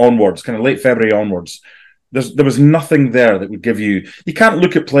February onwards, kind of late February onwards, there was nothing there that would give you... You can't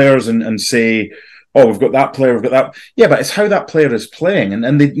look at players and say, oh, we've got that player, we've got that... Yeah, but it's how that player is playing.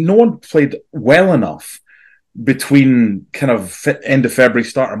 And no one played well enough between kind of end of February,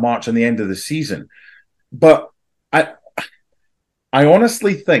 start of March and the end of the season. But I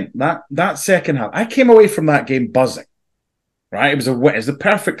honestly think that second half, I came away from that game buzzing. Right, it was the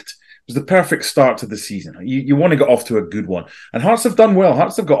perfect start to the season. You want to get off to a good one, and Hearts have done well.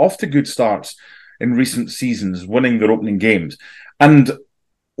 Hearts have got off to good starts in recent seasons, winning their opening games. And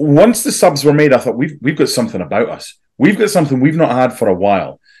once the subs were made, I thought we've got something about us. We've got something we've not had for a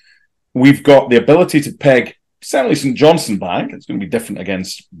while. We've got the ability to peg certainly St Johnstone back. It's going to be different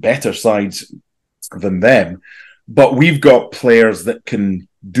against better sides than them, but we've got players that can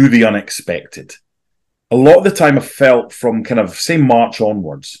do the unexpected. A lot of the time I felt from kind of, say, March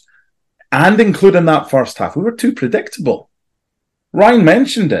onwards, and including that first half, we were too predictable. Ryan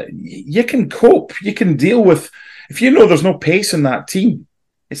mentioned it. You can cope. You can deal with... If you know there's no pace in that team,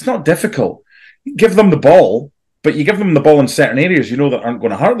 it's not difficult. give them the ball, but you give them the ball in certain areas you know that aren't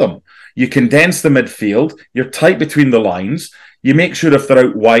going to hurt them. You condense the midfield, you're tight between the lines, you make sure if they're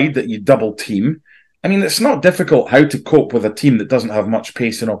out wide that you double team. I mean, it's not difficult how to cope with a team that doesn't have much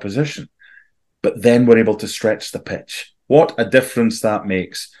pace in opposition. But then we're able to stretch the pitch. What a difference that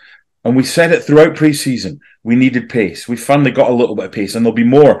makes. And we said it throughout pre-season. We needed pace. We finally got a little bit of pace, and there'll be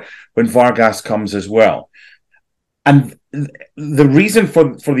more when Vargas comes as well. And the reason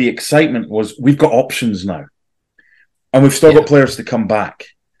for the excitement was we've got options now. And we've still got players to come back.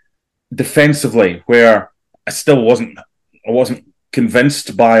 Defensively, where I wasn't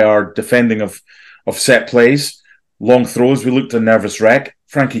convinced by our defending of set plays, long throws, we looked a nervous wreck.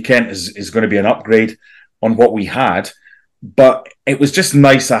 Frankie Kent is going to be an upgrade on what we had. But it was just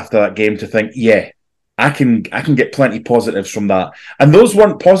nice after that game to think, yeah, I can get plenty positives from that. And those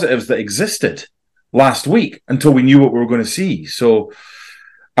weren't positives that existed last week until we knew what we were going to see. So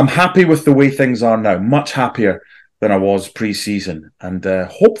I'm happy with the way things are now, much happier than I was pre-season. And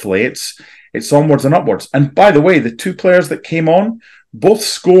hopefully it's onwards and upwards. And by the way, the two players that came on both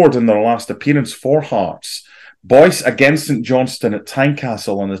scored in their last appearance for Hearts. Boyce against St Johnstone at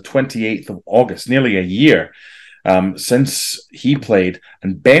Tynecastle on the 28th of August, nearly a year since he played.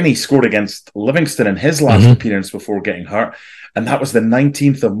 And Benny scored against Livingston in his last appearance before getting hurt. And that was the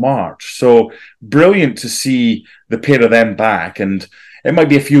 19th of March. So brilliant to see the pair of them back. And it might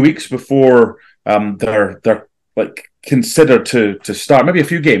be a few weeks before they're like considered to start. Maybe a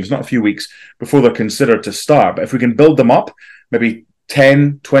few games, not a few weeks before they're considered to start. But if we can build them up, maybe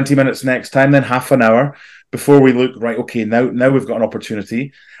 10, 20 minutes next time, then half an hour before we look, right, okay, now we've got an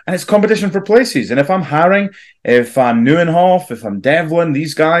opportunity. And it's competition for places. And if I'm Haring, if I'm Neuenhoff, if I'm Devlin,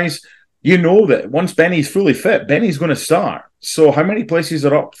 these guys, you know that once Benny's fully fit, Benny's going to start. So how many places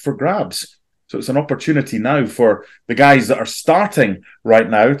are up for grabs? So it's an opportunity now for the guys that are starting right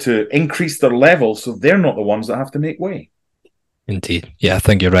now to increase their level so they're not the ones that have to make way. Indeed. Yeah, I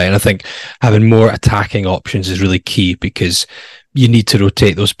think you're right. And I think having more attacking options is really key because you need to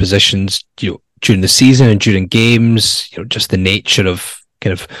rotate those positions, during the season and during games, just the nature of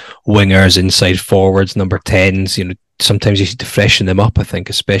kind of wingers, inside forwards, number 10s, sometimes you need to freshen them up, I think,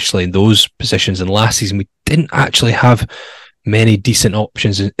 especially in those positions. And last season, we didn't actually have many decent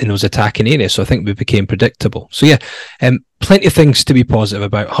options in those attacking areas. So I think we became predictable. So yeah, plenty of things to be positive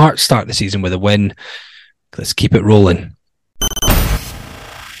about. Hearts start the season with a win. Let's keep it rolling.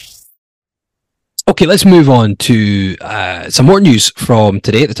 Okay, let's move on to some more news from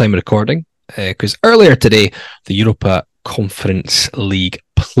today at the time of recording. Because earlier today, the Europa Conference League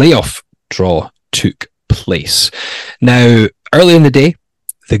playoff draw took place. Now, early in the day,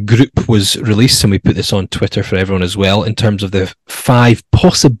 the group was released, and we put this on Twitter for everyone as well, in terms of the 5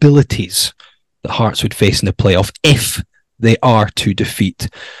 possibilities that Hearts would face in the playoff if they are to defeat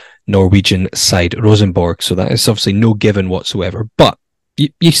Norwegian side Rosenborg. So that is obviously no given whatsoever, but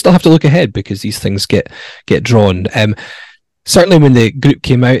you still have to look ahead because these things get drawn. Certainly when the group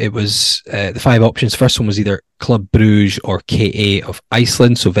came out, it was the 5 options. First one was either Club Brugge or KA of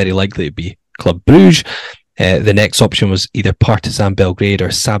Iceland, so very likely it'd be Club Brugge. The next option was either Partizan Belgrade or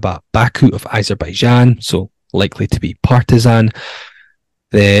Sabah Baku of Azerbaijan, so likely to be Partizan.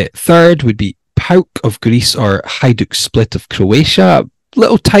 The third would be PAOK of Greece or Hajduk Split of Croatia. A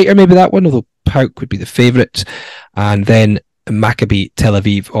little tighter maybe that one, although PAOK would be the favourite. And then Maccabi Tel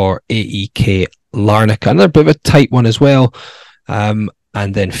Aviv or AEK Larnaca, another bit of a tight one as well. And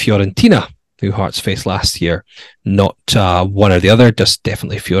then Fiorentina, who Hearts faced last year. Not one or the other, just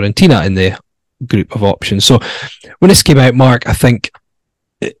definitely Fiorentina in the group of options. So when this came out, Mark, I think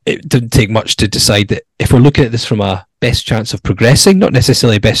it didn't take much to decide that if we're looking at this from a best chance of progressing, not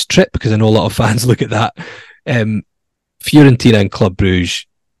necessarily best trip, because I know a lot of fans look at that, Fiorentina and Club Brugge,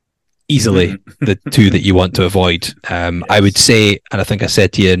 easily the two that you want to avoid. Yes. I would say, and I think I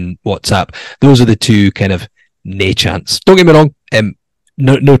said to you in WhatsApp, those are the two kind of nay chance. Don't get me wrong,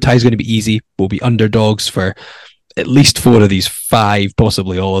 no tie is going to be easy. We'll be underdogs for at least 4 of these 5,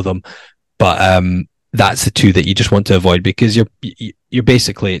 possibly all of them. But that's the two that you just want to avoid because you're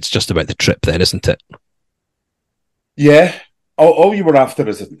basically, it's just about the trip then, isn't it? Yeah. All you were after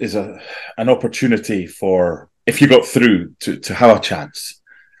is an opportunity for, if you got through, to have a chance.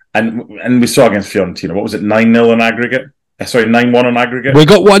 And we saw against Fiorentina, what was it, 9-0 in aggregate? Sorry, 9-1 in aggregate? We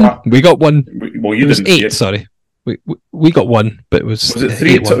got one. Well, you didn't 8, see it. Sorry. We got one, but it was... Was it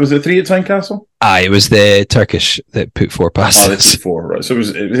 3 at Tynecastle? It was the Turkish that put 4 passes. Oh, they put 4, right. So it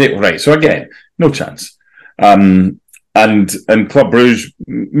was 8, right. So again, no chance. And Club Brugge,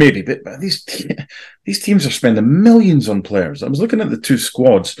 maybe, but these teams are spending millions on players. I was looking at the 2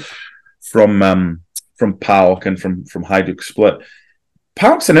 squads from PAOK and from Hajduk Split.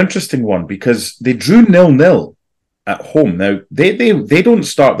 PAOK's an interesting one because they drew 0-0 at home. Now, they don't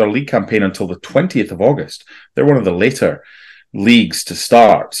start their league campaign until the 20th of August. They're one of the later leagues to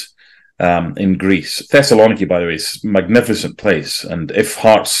start in Greece. Thessaloniki, by the way, is a magnificent place. And if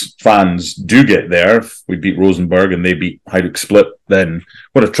Hearts fans do get there, if we beat Rosenborg and they beat Hajduk Split, then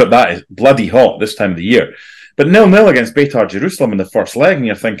what a trip that is. Bloody hot this time of the year. But 0-0 against Beitar Jerusalem in the first leg, and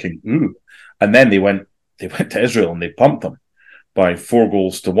you're thinking, ooh. And then they went to Israel and they pumped them by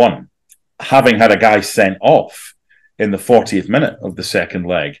 4-1, having had a guy sent off in the 40th minute of the second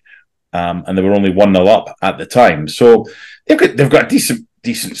leg. And they were only 1-0 up at the time. So they've got a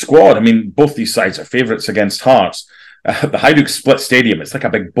decent squad. I mean, both these sides are favourites against Hearts. The Hajduk Split Stadium, it's like a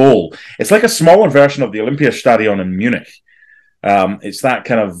big bowl. It's like a smaller version of the Olympiastadion in Munich. It's that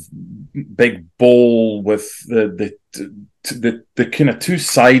kind of big bowl with the kind of two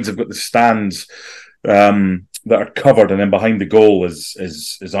sides have got the stands that are covered, and then behind the goal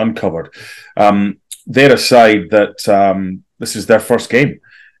is uncovered. They're a side that this is their first game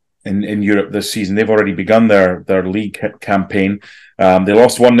in Europe this season. They've already begun their league campaign. They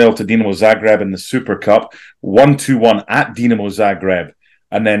lost 1-0 to Dinamo Zagreb in the Super Cup, 1-1 at Dinamo Zagreb,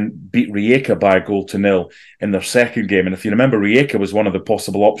 and then beat Rijeka by 1-0 in their second game. And if you remember, Rijeka was one of the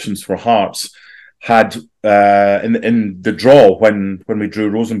possible options for Hearts had in the draw when we drew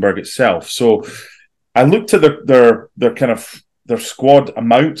Rosenborg itself. So I looked at their kind of their squad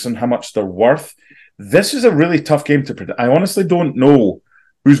amounts and how much they're worth. This is a really tough game to predict. I honestly don't know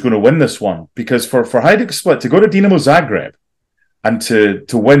who's going to win this one, because for Hajduk Split to go to Dinamo Zagreb and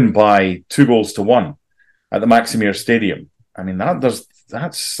to win by 2-1 at the Maksimir Stadium, I mean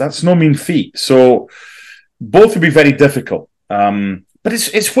that's no mean feat. So both would be very difficult. But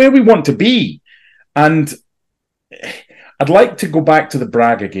it's where we want to be, and I'd like to go back to the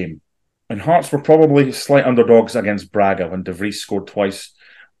Braga game. And Hearts were probably slight underdogs against Braga when De Vries scored twice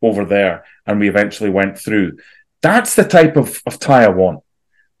over there, and we eventually went through. That's the type of tie I want.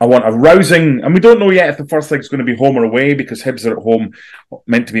 I want a rousing, and we don't know yet if the first leg is going to be home or away, because Hibs are at home,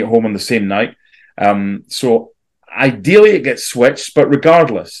 meant to be at home on the same night. So ideally it gets switched, but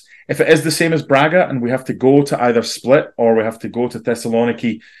regardless, if it is the same as Braga and we have to go to either Split or we have to go to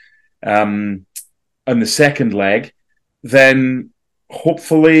Thessaloniki in the second leg, then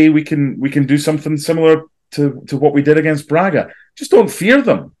hopefully we can do something similar to what we did against Braga. Just don't fear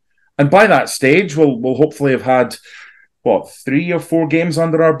them. And by that stage, we'll hopefully have had 3 or 4 games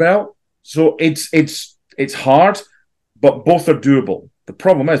under our belt. So it's hard, but both are doable. The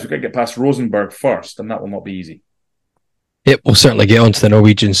problem is we've got to get past Rosenborg first, and that will not be easy. Yep, we'll certainly get on to the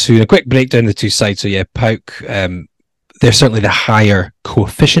Norwegians soon. A quick breakdown of the two sides. So yeah, PAOK, they're certainly the higher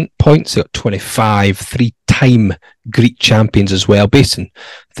coefficient points. They got 25, 3-time Greek champions as well, based in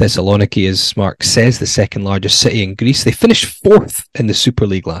Thessaloniki, as Mark says, the second largest city in Greece. They finished 4th in the Super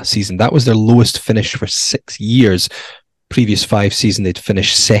League last season. That was their lowest finish for 6 years. Previous 5 seasons, they'd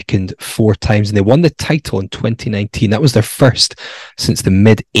finished second 4 times, and they won the title in 2019. That was their first since the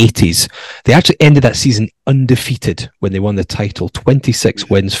mid-80s. They actually ended that season undefeated when they won the title, 26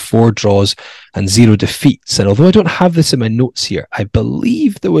 wins, 4 draws, and 0 defeats. And although I don't have this in my notes here, I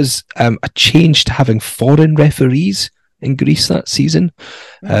believe there was a change to having foreign referees in Greece that season.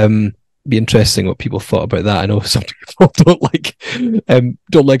 Be interesting what people thought about that. I know some people don't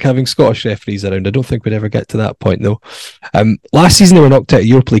like having Scottish referees around. I don't think we'd ever get to that point though. Last season they were knocked out of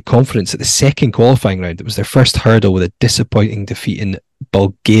Europa League Conference at the second qualifying round. It was their first hurdle with a disappointing defeat in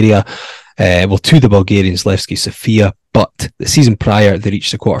Bulgaria. To the Bulgarians, Levski Sofia. But the season prior, they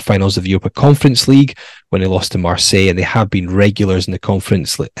reached the quarterfinals of the Europa Conference League when they lost to Marseille, and they have been regulars in the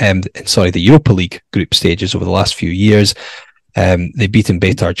Europa League group stages over the last few years. They've beaten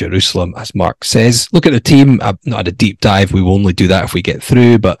Beitar Jerusalem, as Mark says. Look at the team. I've not had a deep dive. We will only do that if we get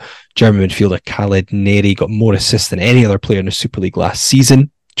through. But German midfielder Khalid Neri got more assists than any other player in the Super League last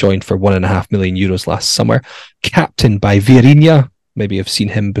season. Joined for €1.5 million last summer. Captained by Vieirinha. Maybe you've seen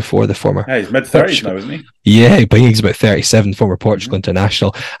him before, the former... Yeah, he's mid-30s now, isn't he? Yeah, but he's about 37, former Portugal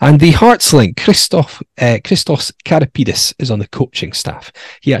international. And the Hearts link, Christos Karapidis, is on the coaching staff.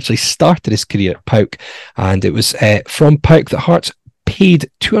 He actually started his career at PAOK, and it was from PAOK that Hearts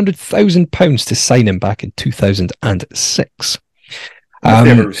paid £200,000 to sign him back in 2006. Have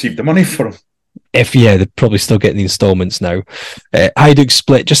they ever received the money for him? They're probably still getting the instalments now. Hajduk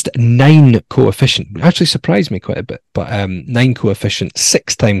Split, just 9 coefficient. Actually surprised me quite a bit, but 9 coefficient,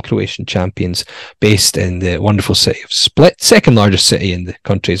 6-time Croatian champions, based in the wonderful city of Split, second largest city in the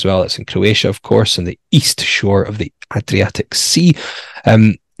country as well. It's in Croatia, of course, on the east shore of the Adriatic Sea.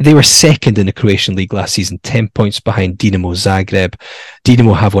 They were second in the Croatian league last season, 10 points behind Dinamo Zagreb.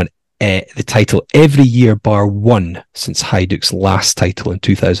 Dinamo have won the title every year bar one since Hajduk's last title in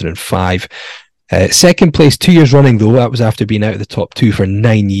 2005. Second place 2 years running, though. That was after being out of the top two for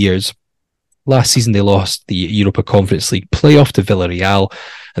 9 years. Last season, they lost the Europa Conference League playoff to Villarreal,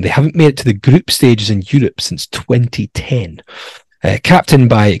 and they haven't made it to the group stages in Europe since 2010. Captained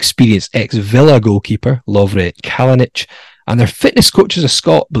by experienced ex-Villa goalkeeper Lovre Kalinic, and their fitness coach is a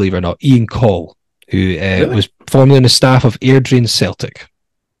Scot, believe it or not, Ian Call, who was formerly on the staff of Airdrie Celtic.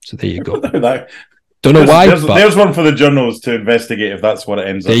 So there you go. Don't know why. There's one for the journals to investigate if that's what it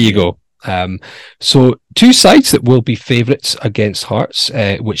ends up. There you go. So two sides that will be favourites against Hearts,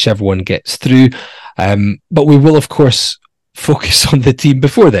 whichever one gets through. But we will, of course, focus on the team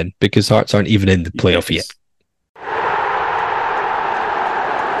before then, because Hearts aren't even in the playoff yet.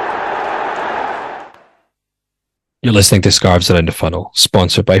 You're listening to Scarves Around the Funnel,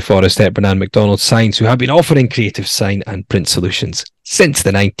 sponsored by Forrest Hepburn and McDonald Signs, who have been offering creative sign and print solutions since the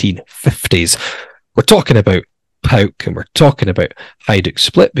 1950s. We're talking about PAOK and we're talking about Hajduk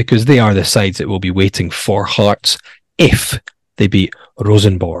Split because they are the sides that will be waiting for Hearts if they beat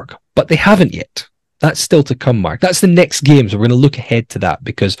Rosenborg. But they haven't yet. That's still to come, Mark. That's the next game, so we're going to look ahead to that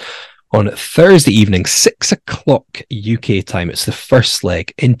because on Thursday evening, 6 o'clock UK time, it's the first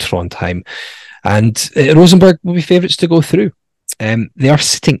leg in Trondheim. And Rosenborg will be favourites to go through. They are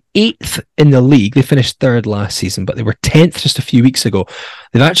sitting 8th in the league. They finished 3rd last season, but they were 10th just a few weeks ago.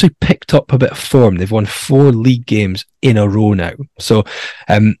 They've actually picked up a bit of form. They've won 4 league games in a row now. So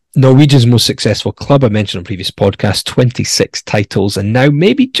Norwegian's most successful club, I mentioned on previous podcasts, 26 titles, and now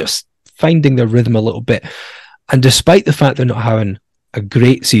maybe just finding their rhythm a little bit. And despite the fact they're not having a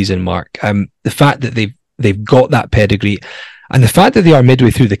great season, Mark, the fact that they've got that pedigree, and the fact that they are midway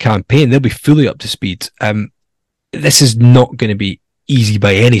through the campaign, they'll be fully up to speed. This is not going to be easy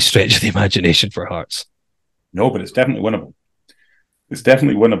by any stretch of the imagination for Hearts. No, but it's definitely winnable. It's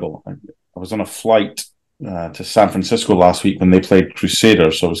definitely winnable. I was on a flight to San Francisco last week when they played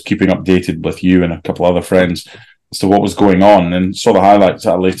Crusaders, so I was keeping updated with you and a couple other friends as to what was going on, and saw the highlights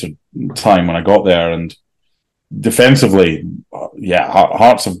at a later time when I got there. And defensively,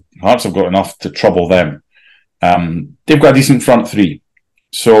 Hearts have got enough to trouble them. They've got a decent front three.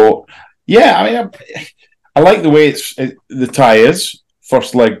 So, I like the way the tie is.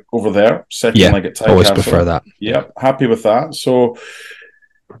 First leg over there, second leg at Tynecastle. Always prefer that. Yeah, happy with that. So,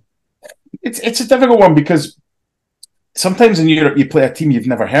 it's a difficult one because sometimes in Europe you play a team you've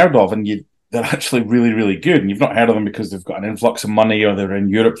never heard of and they're actually really, really good. And you've not heard of them because they've got an influx of money or they're in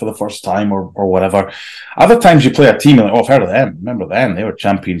Europe for the first time or whatever. Other times you play a team and like, I've heard of them. Remember them? They were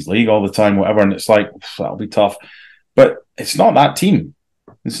Champions League all the time, whatever. And it's like, that'll be tough. But it's not that team.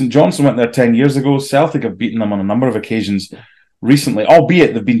 And St Johnstone went there 10 years ago. Celtic have beaten them on a number of occasions recently,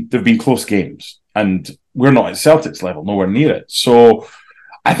 albeit they've been close games. And we're not at Celtic's level, nowhere near it. So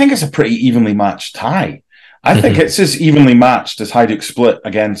I think it's a pretty evenly matched tie. I think it's as evenly matched as Hajduk Split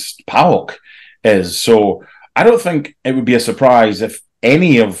against PAOK is. So I don't think it would be a surprise if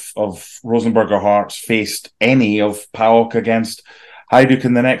any of Rosenborg or Hearts faced any of PAOK against Hajduk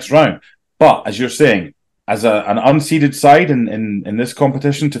in the next round. But as you're saying, as an unseeded side in this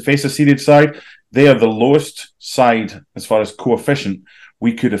competition to face a seeded side, they are the lowest side as far as coefficient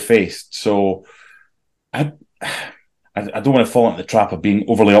we could have faced. So I don't want to fall into the trap of being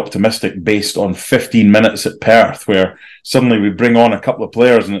overly optimistic based on 15 minutes at Perth, where suddenly we bring on a couple of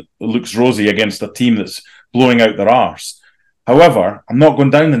players and it looks rosy against a team that's blowing out their arse. However, I'm not going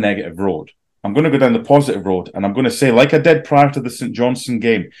down the negative road. I'm going to go down the positive road, and I'm going to say, like I did prior to the St Johnstone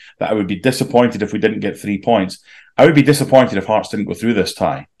game, that I would be disappointed if we didn't get 3 points. I would be disappointed if Hearts didn't go through this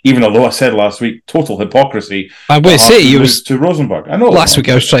tie, even although I said last week, total hypocrisy. I'm going to say you was to Rosenborg. I know last week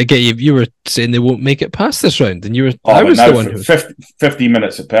I was trying to get you. You were saying they won't make it past this round, and you were. I was the one who 15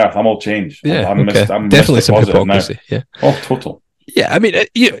 minutes at Perth. I'm all changed. Yeah, I'm definitely some hypocrisy. Now. Yeah. Oh, total. Yeah, I mean,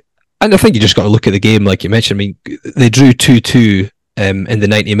 and I think you just got to look at the game, like you mentioned. I mean, they drew 2-2 in the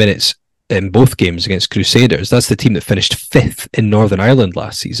 90 minutes in both games against Crusaders. That's the team that finished 5th in Northern Ireland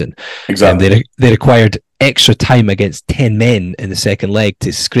last season. Exactly. They required extra time against 10 men in the second leg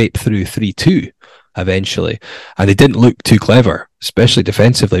to scrape through 3-2 eventually. And they didn't look too clever, especially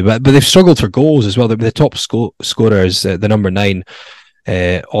defensively. But they've struggled for goals as well. The top scorers, the number 9,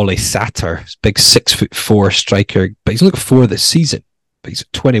 Ole Satter, big 6'4" striker, but he's only got 4 this season. But he's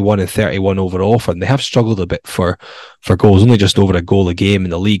 21 and 31 overall for them. They have struggled a bit for goals, only just over a goal a game in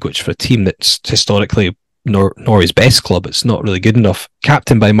the league, which for a team that's historically Norway's best club, it's not really good enough.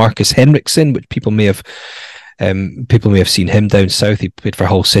 Captained by Marcus Henriksen, which people may have seen him down south. He played for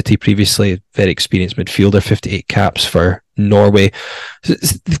Hull City previously, a very experienced midfielder, 58 caps for Norway.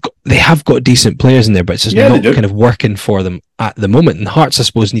 They have got decent players in there, but it's just not kind of working for them at the moment. And Hearts, I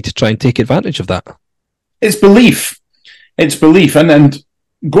suppose, need to try and take advantage of that. It's belief. And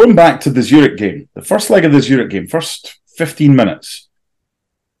going back to the Zurich game, the first leg of the Zurich game, first 15 minutes,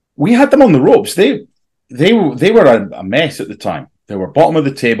 we had them on the ropes. They were a mess at the time. They were bottom of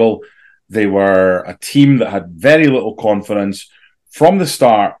the table. They were a team that had very little confidence. From the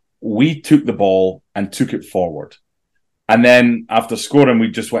start, we took the ball and took it forward. And then after scoring, we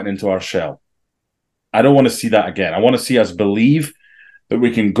just went into our shell. I don't want to see that again. I want to see us believe that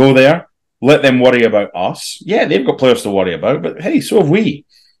we can go there, let them worry about us. Yeah, they've got players to worry about, but hey, so have we.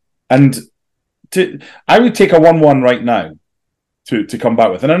 And I would take a 1-1 right now to come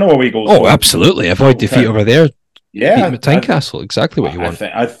back with. And I know away goals. Oh, absolutely. Avoid defeat over there. Yeah. Beat Tynecastle, exactly what you want.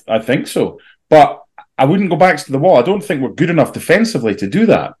 I think so. But I wouldn't go back to the wall. I don't think we're good enough defensively to do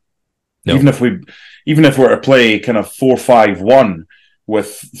that. No. Even if we're to play kind of 4-5-1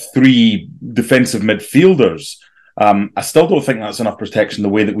 with 3 defensive midfielders, I still don't think that's enough protection the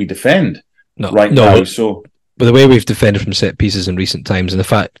way that we defend now. So, but the way we've defended from set pieces in recent times, and the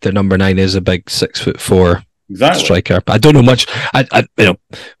fact that number 9 is a big 6'4" striker. I don't know much. I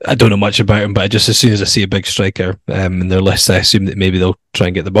don't know much about him, but just as soon as I see a big striker in their list, I assume that maybe they'll try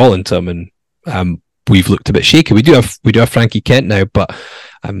and get the ball into him. And we've looked a bit shaky. We do have Frankie Kent now, but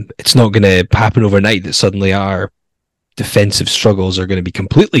it's not going to happen overnight that suddenly our defensive struggles are going to be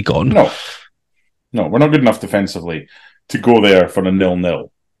completely gone. No, we're not good enough defensively to go there for a 0-0.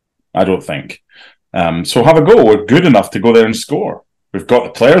 I don't think. So have a go. We're good enough to go there and score. We've got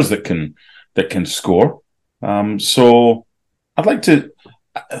the players that can score. So I'd like to.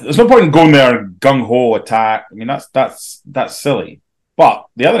 There's no point in going there and gung ho attack. I mean, that's silly. But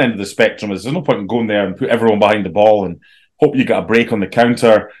the other end of the spectrum is there's no point in going there and put everyone behind the ball and hope you get a break on the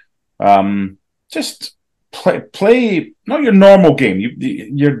counter. Just play not your normal game.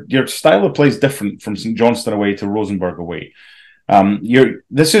 Your style of play is different from St Johnstone away to Rosenborg away.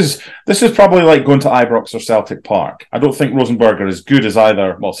 This is probably like going to Ibrox or Celtic Park. I don't think Rosenborg are as good as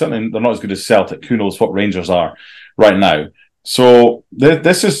either. Well, certainly they're not as good as Celtic. Who knows what Rangers are right now? So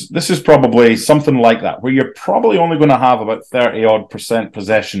this is probably something like that, where you're probably only going to have about 30%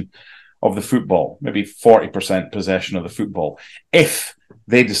 possession of the football, maybe 40% possession of the football, if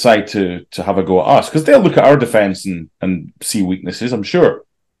they decide to have a go at us, because they'll look at our defence and see weaknesses, I'm sure.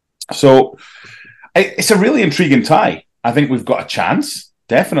 So it's a really intriguing tie. I think we've got a chance,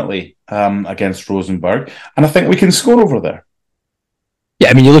 definitely, against Rosenborg, and I think we can score over there. Yeah,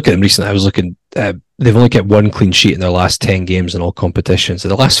 I mean, you look at them recently. I was looking. They've only kept 1 clean sheet in their last 10 games in all competitions. In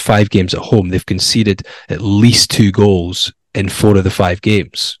the last 5 games at home, they've conceded at least 2 goals in 4 of the 5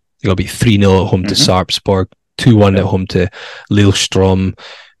 games. They got beat 3-0 at home to Sarpsborg, 2-1 at home to Lillestrøm.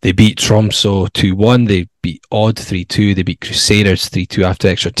 They beat Tromsø 2-1. They beat Odd 3-2. They beat Crusaders 3-2 after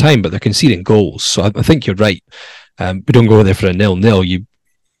extra time. But they're conceding goals, so I think you're right. We don't go there for a 0-0.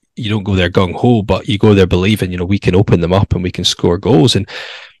 You don't go there gung ho, but you go there believing, we can open them up and we can score goals. And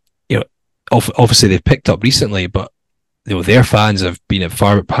obviously they've picked up recently, but their fans have been at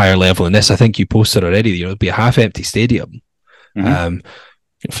far higher level than this. I think you posted already. It'll be a half-empty stadium.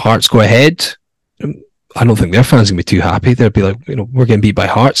 If Hearts go ahead, I don't think their fans are going to be too happy. They'll be like, we're getting beat by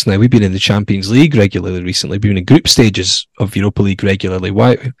Hearts now. We've been in the Champions League regularly recently. We've been in group stages of Europa League regularly.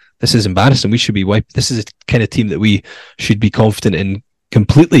 Why? This is embarrassing. We should be wiped. This is a kind of team that we should be confident in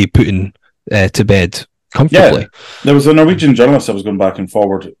completely putting to bed comfortably. Yeah, there was a Norwegian journalist I was going back and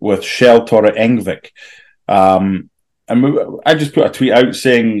forward with, Kjell Tore Engvik. And I just put a tweet out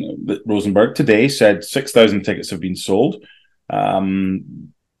saying that Rosenborg today said 6,000 tickets have been sold.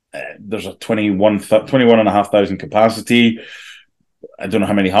 There's a 21,500 capacity. I don't know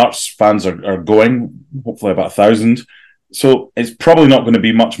how many Hearts fans are going, hopefully about 1,000. So it's probably not going to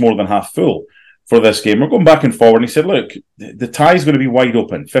be much more than half full for this game. We're going back and forward. And he said, look, the tie is going to be wide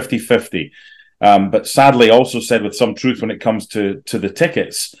open, 50-50. But sadly also said with some truth when it comes to the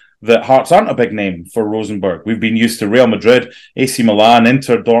tickets that Hearts aren't a big name for Rosenborg. We've been used to Real Madrid, AC Milan,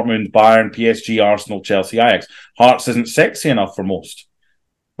 Inter, Dortmund, Bayern, PSG, Arsenal, Chelsea, Ajax. Hearts isn't sexy enough for most.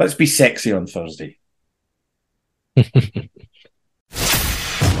 Let's be sexy on Thursday.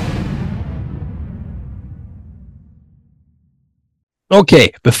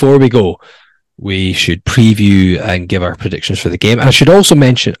 Okay, before we go, we should preview and give our predictions for the game. And I should also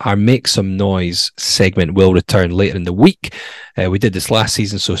mention our Make Some Noise segment will return later in the week. We did this last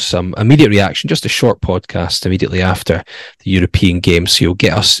season, so some immediate reaction, just a short podcast immediately after the European game. So you'll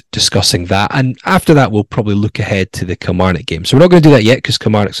get us discussing that. And after that, we'll probably look ahead to the Kilmarnock game. So we're not going to do that yet because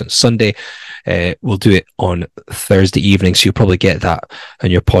Kilmarnock's on Sunday. We'll do it on Thursday evening. So you'll probably get that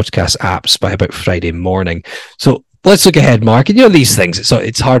on your podcast apps by about Friday morning. So let's look ahead, Mark. And these things,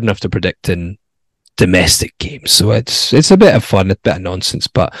 it's hard enough to predict in domestic games, so it's a bit of fun, a bit of nonsense,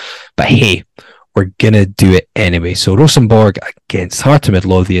 but hey, we're gonna do it anyway. So Rosenborg against Heart of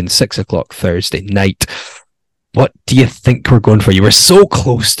Midlothian, 6:00 Thursday night. What do you think we're going for? You were so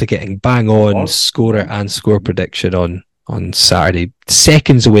close to getting bang on scorer and score prediction on Saturday,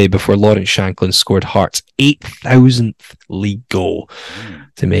 seconds away before Lawrence Shanklin scored Hearts' 8,000th league goal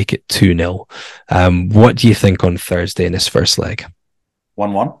to make it 2-0. What do you think on Thursday in this first leg?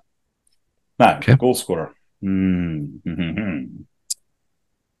 1-1. Now, okay. Goal scorer.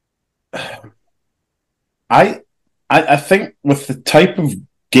 I think with the type of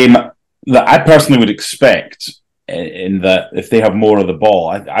game that I personally would expect, in that if they have more of the ball,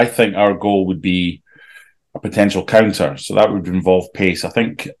 I think our goal would be a potential counter. So that would involve pace. I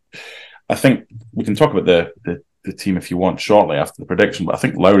think we can talk about the team if you want shortly after the prediction, but I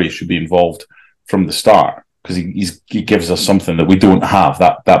think Lowry should be involved from the start because he gives us something that we don't have,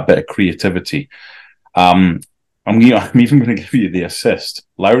 that bit of creativity. I'm even going to give you the assist.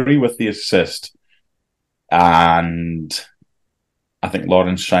 Lowry with the assist, and I think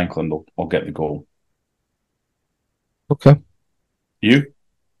Lawrence Shanklin will get the goal. You?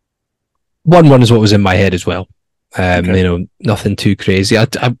 1-1 is what was in my head as well. Nothing too crazy. I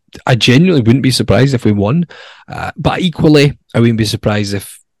genuinely wouldn't be surprised if we won, but equally, I wouldn't be surprised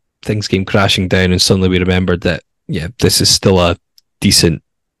if things came crashing down and suddenly we remembered that, this is still a decent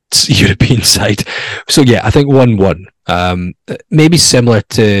European side. So I think 1-1. Maybe similar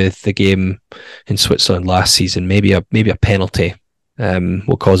to the game in Switzerland last season. Maybe a penalty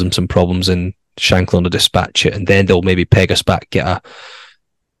will cause them some problems, and Shanklin will dispatch it, and then they'll maybe peg us back, get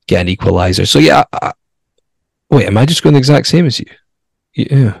an equaliser. So wait, am I just going the exact same as you?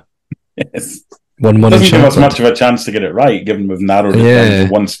 Yeah. Yes. 1-1. Doesn't give us much of a chance to get it right, given we've narrowed it down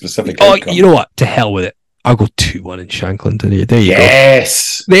to one specific outcome. You know what? To hell with it. I'll go 2-1 in Shanklin today. There you go.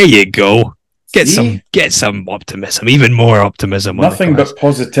 Yes. There you go. Get some optimism, even more optimism. Nothing but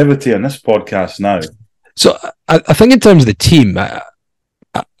positivity on this podcast now. So I think in terms of the team, I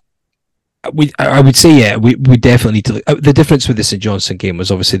would say we definitely need to. The difference with the St Johnstone game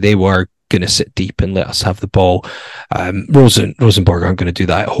was obviously they were going to sit deep and let us have the ball. Rosenborg aren't going to do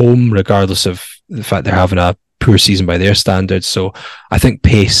that at home, regardless of the fact they're having a poor season by their standards. So I think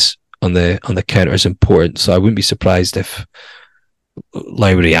pace on the counter is important. So I wouldn't be surprised if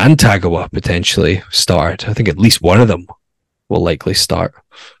Lowry and Tagawa potentially start. I think at least one of them will likely start.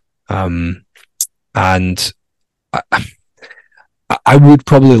 And I would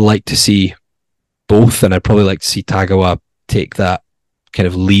probably like to see both, and I'd probably like to see Tagawa take that kind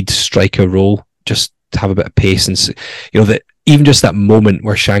of lead striker role, just to have a bit of pace, and that even just that moment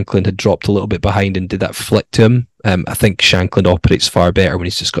where Shanklin had dropped a little bit behind and did that flick to him. I think Shanklin operates far better when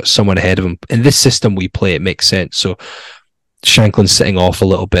he's just got someone ahead of him. In this system we play, it makes sense. So Shanklin's sitting off a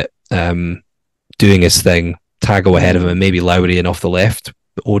little bit, doing his thing, Tagawa ahead of him, and maybe Lowry in off the left,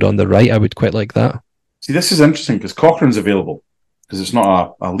 Ode on the right. I would quite like that. See, this is interesting because Cochrane's available because it's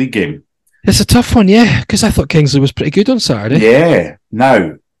not a league game. It's a tough one, because I thought Kingsley was pretty good on Saturday. Yeah.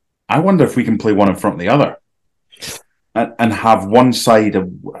 Now, I wonder if we can play one in front of the other and have one side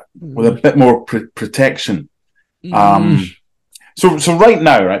with a bit more protection. So right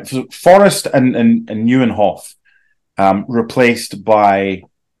now, right, so Forrest and Neuenhoff replaced by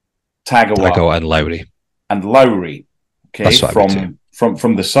Tagawa and Lowry. Okay,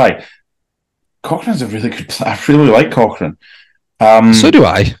 from the side. Cochrane's a really good player. I really like Cochrane. So do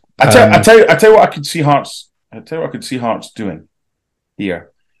I. I tell you what I could see Hearts. Doing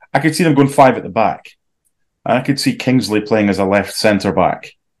here. I could see them going 5 at the back. And I could see Kingsley playing as a left centre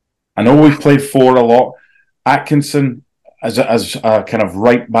back. I know we've played 4 a lot. Atkinson as a kind of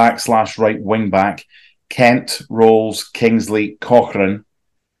right back / right wing back. Kent, Rolls, Kingsley, Cochrane.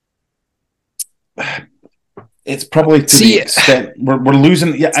 It's probably to the extent we're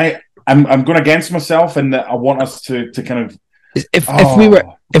losing. Yeah, I'm going against myself, and I want us to kind of.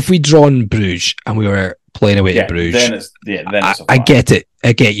 If we drawn Bruges and we were playing away to Bruges, then I get it.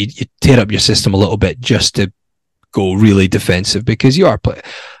 I get you tear up your system a little bit just to go really defensive because you are playing.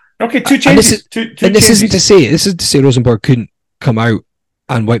 Okay, 2 changes. This isn't to say Rosenborg couldn't come out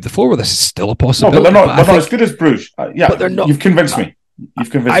and wipe the floor with us. It's still a possibility. No, but they're not as good as Bruges. But they're not. You've convinced me.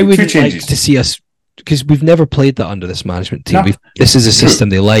 I would like to see us, because we've never played that under this management team. No. This is a system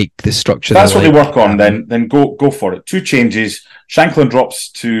they like, this structure. That's what they work on. Then go for it. 2 changes. Shanklin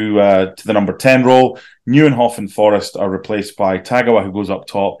drops to the number 10 role. Neuenhoff and Forrest are replaced by Tagawa, who goes up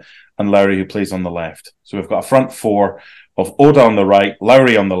top, and Lowry, who plays on the left. So we've got a front 4 of Oda on the right,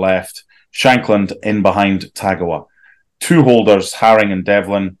 Lowry on the left, Shanklin in behind Tagawa. 2 holders, Haring and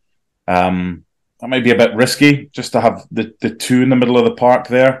Devlin. that might be a bit risky just to have the 2 in the middle of the park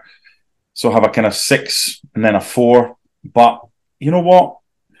there. So have a kind of 6 and then a 4. But you know what?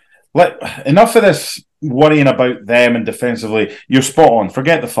 Enough of this worrying about them and defensively. You're spot on.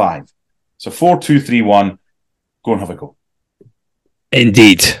 Forget the 5. So 4-2-3-1. Go and have a go.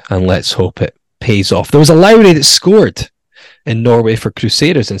 Indeed. And let's hope it pays off. There was a Lowry that scored in Norway for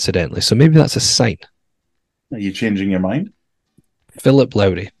Crusaders, incidentally. So maybe that's a sign. Are you changing your mind? Philip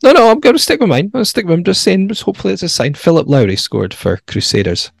Lowry. No, I'm going to stick with mine. I'm just saying, hopefully it's a sign. Philip Lowry scored for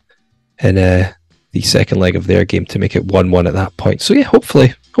Crusaders in the second leg of their game to make it 1-1 at that point. So yeah,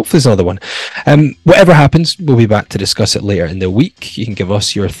 hopefully there's another one. Whatever happens, we'll be back to discuss it later in the week. You can give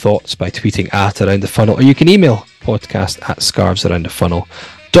us your thoughts by tweeting at Around the Funnel, or you can email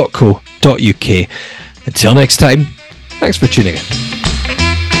podcast@scarvesaroundthefunnel.co.uk. Until next time, thanks for tuning in.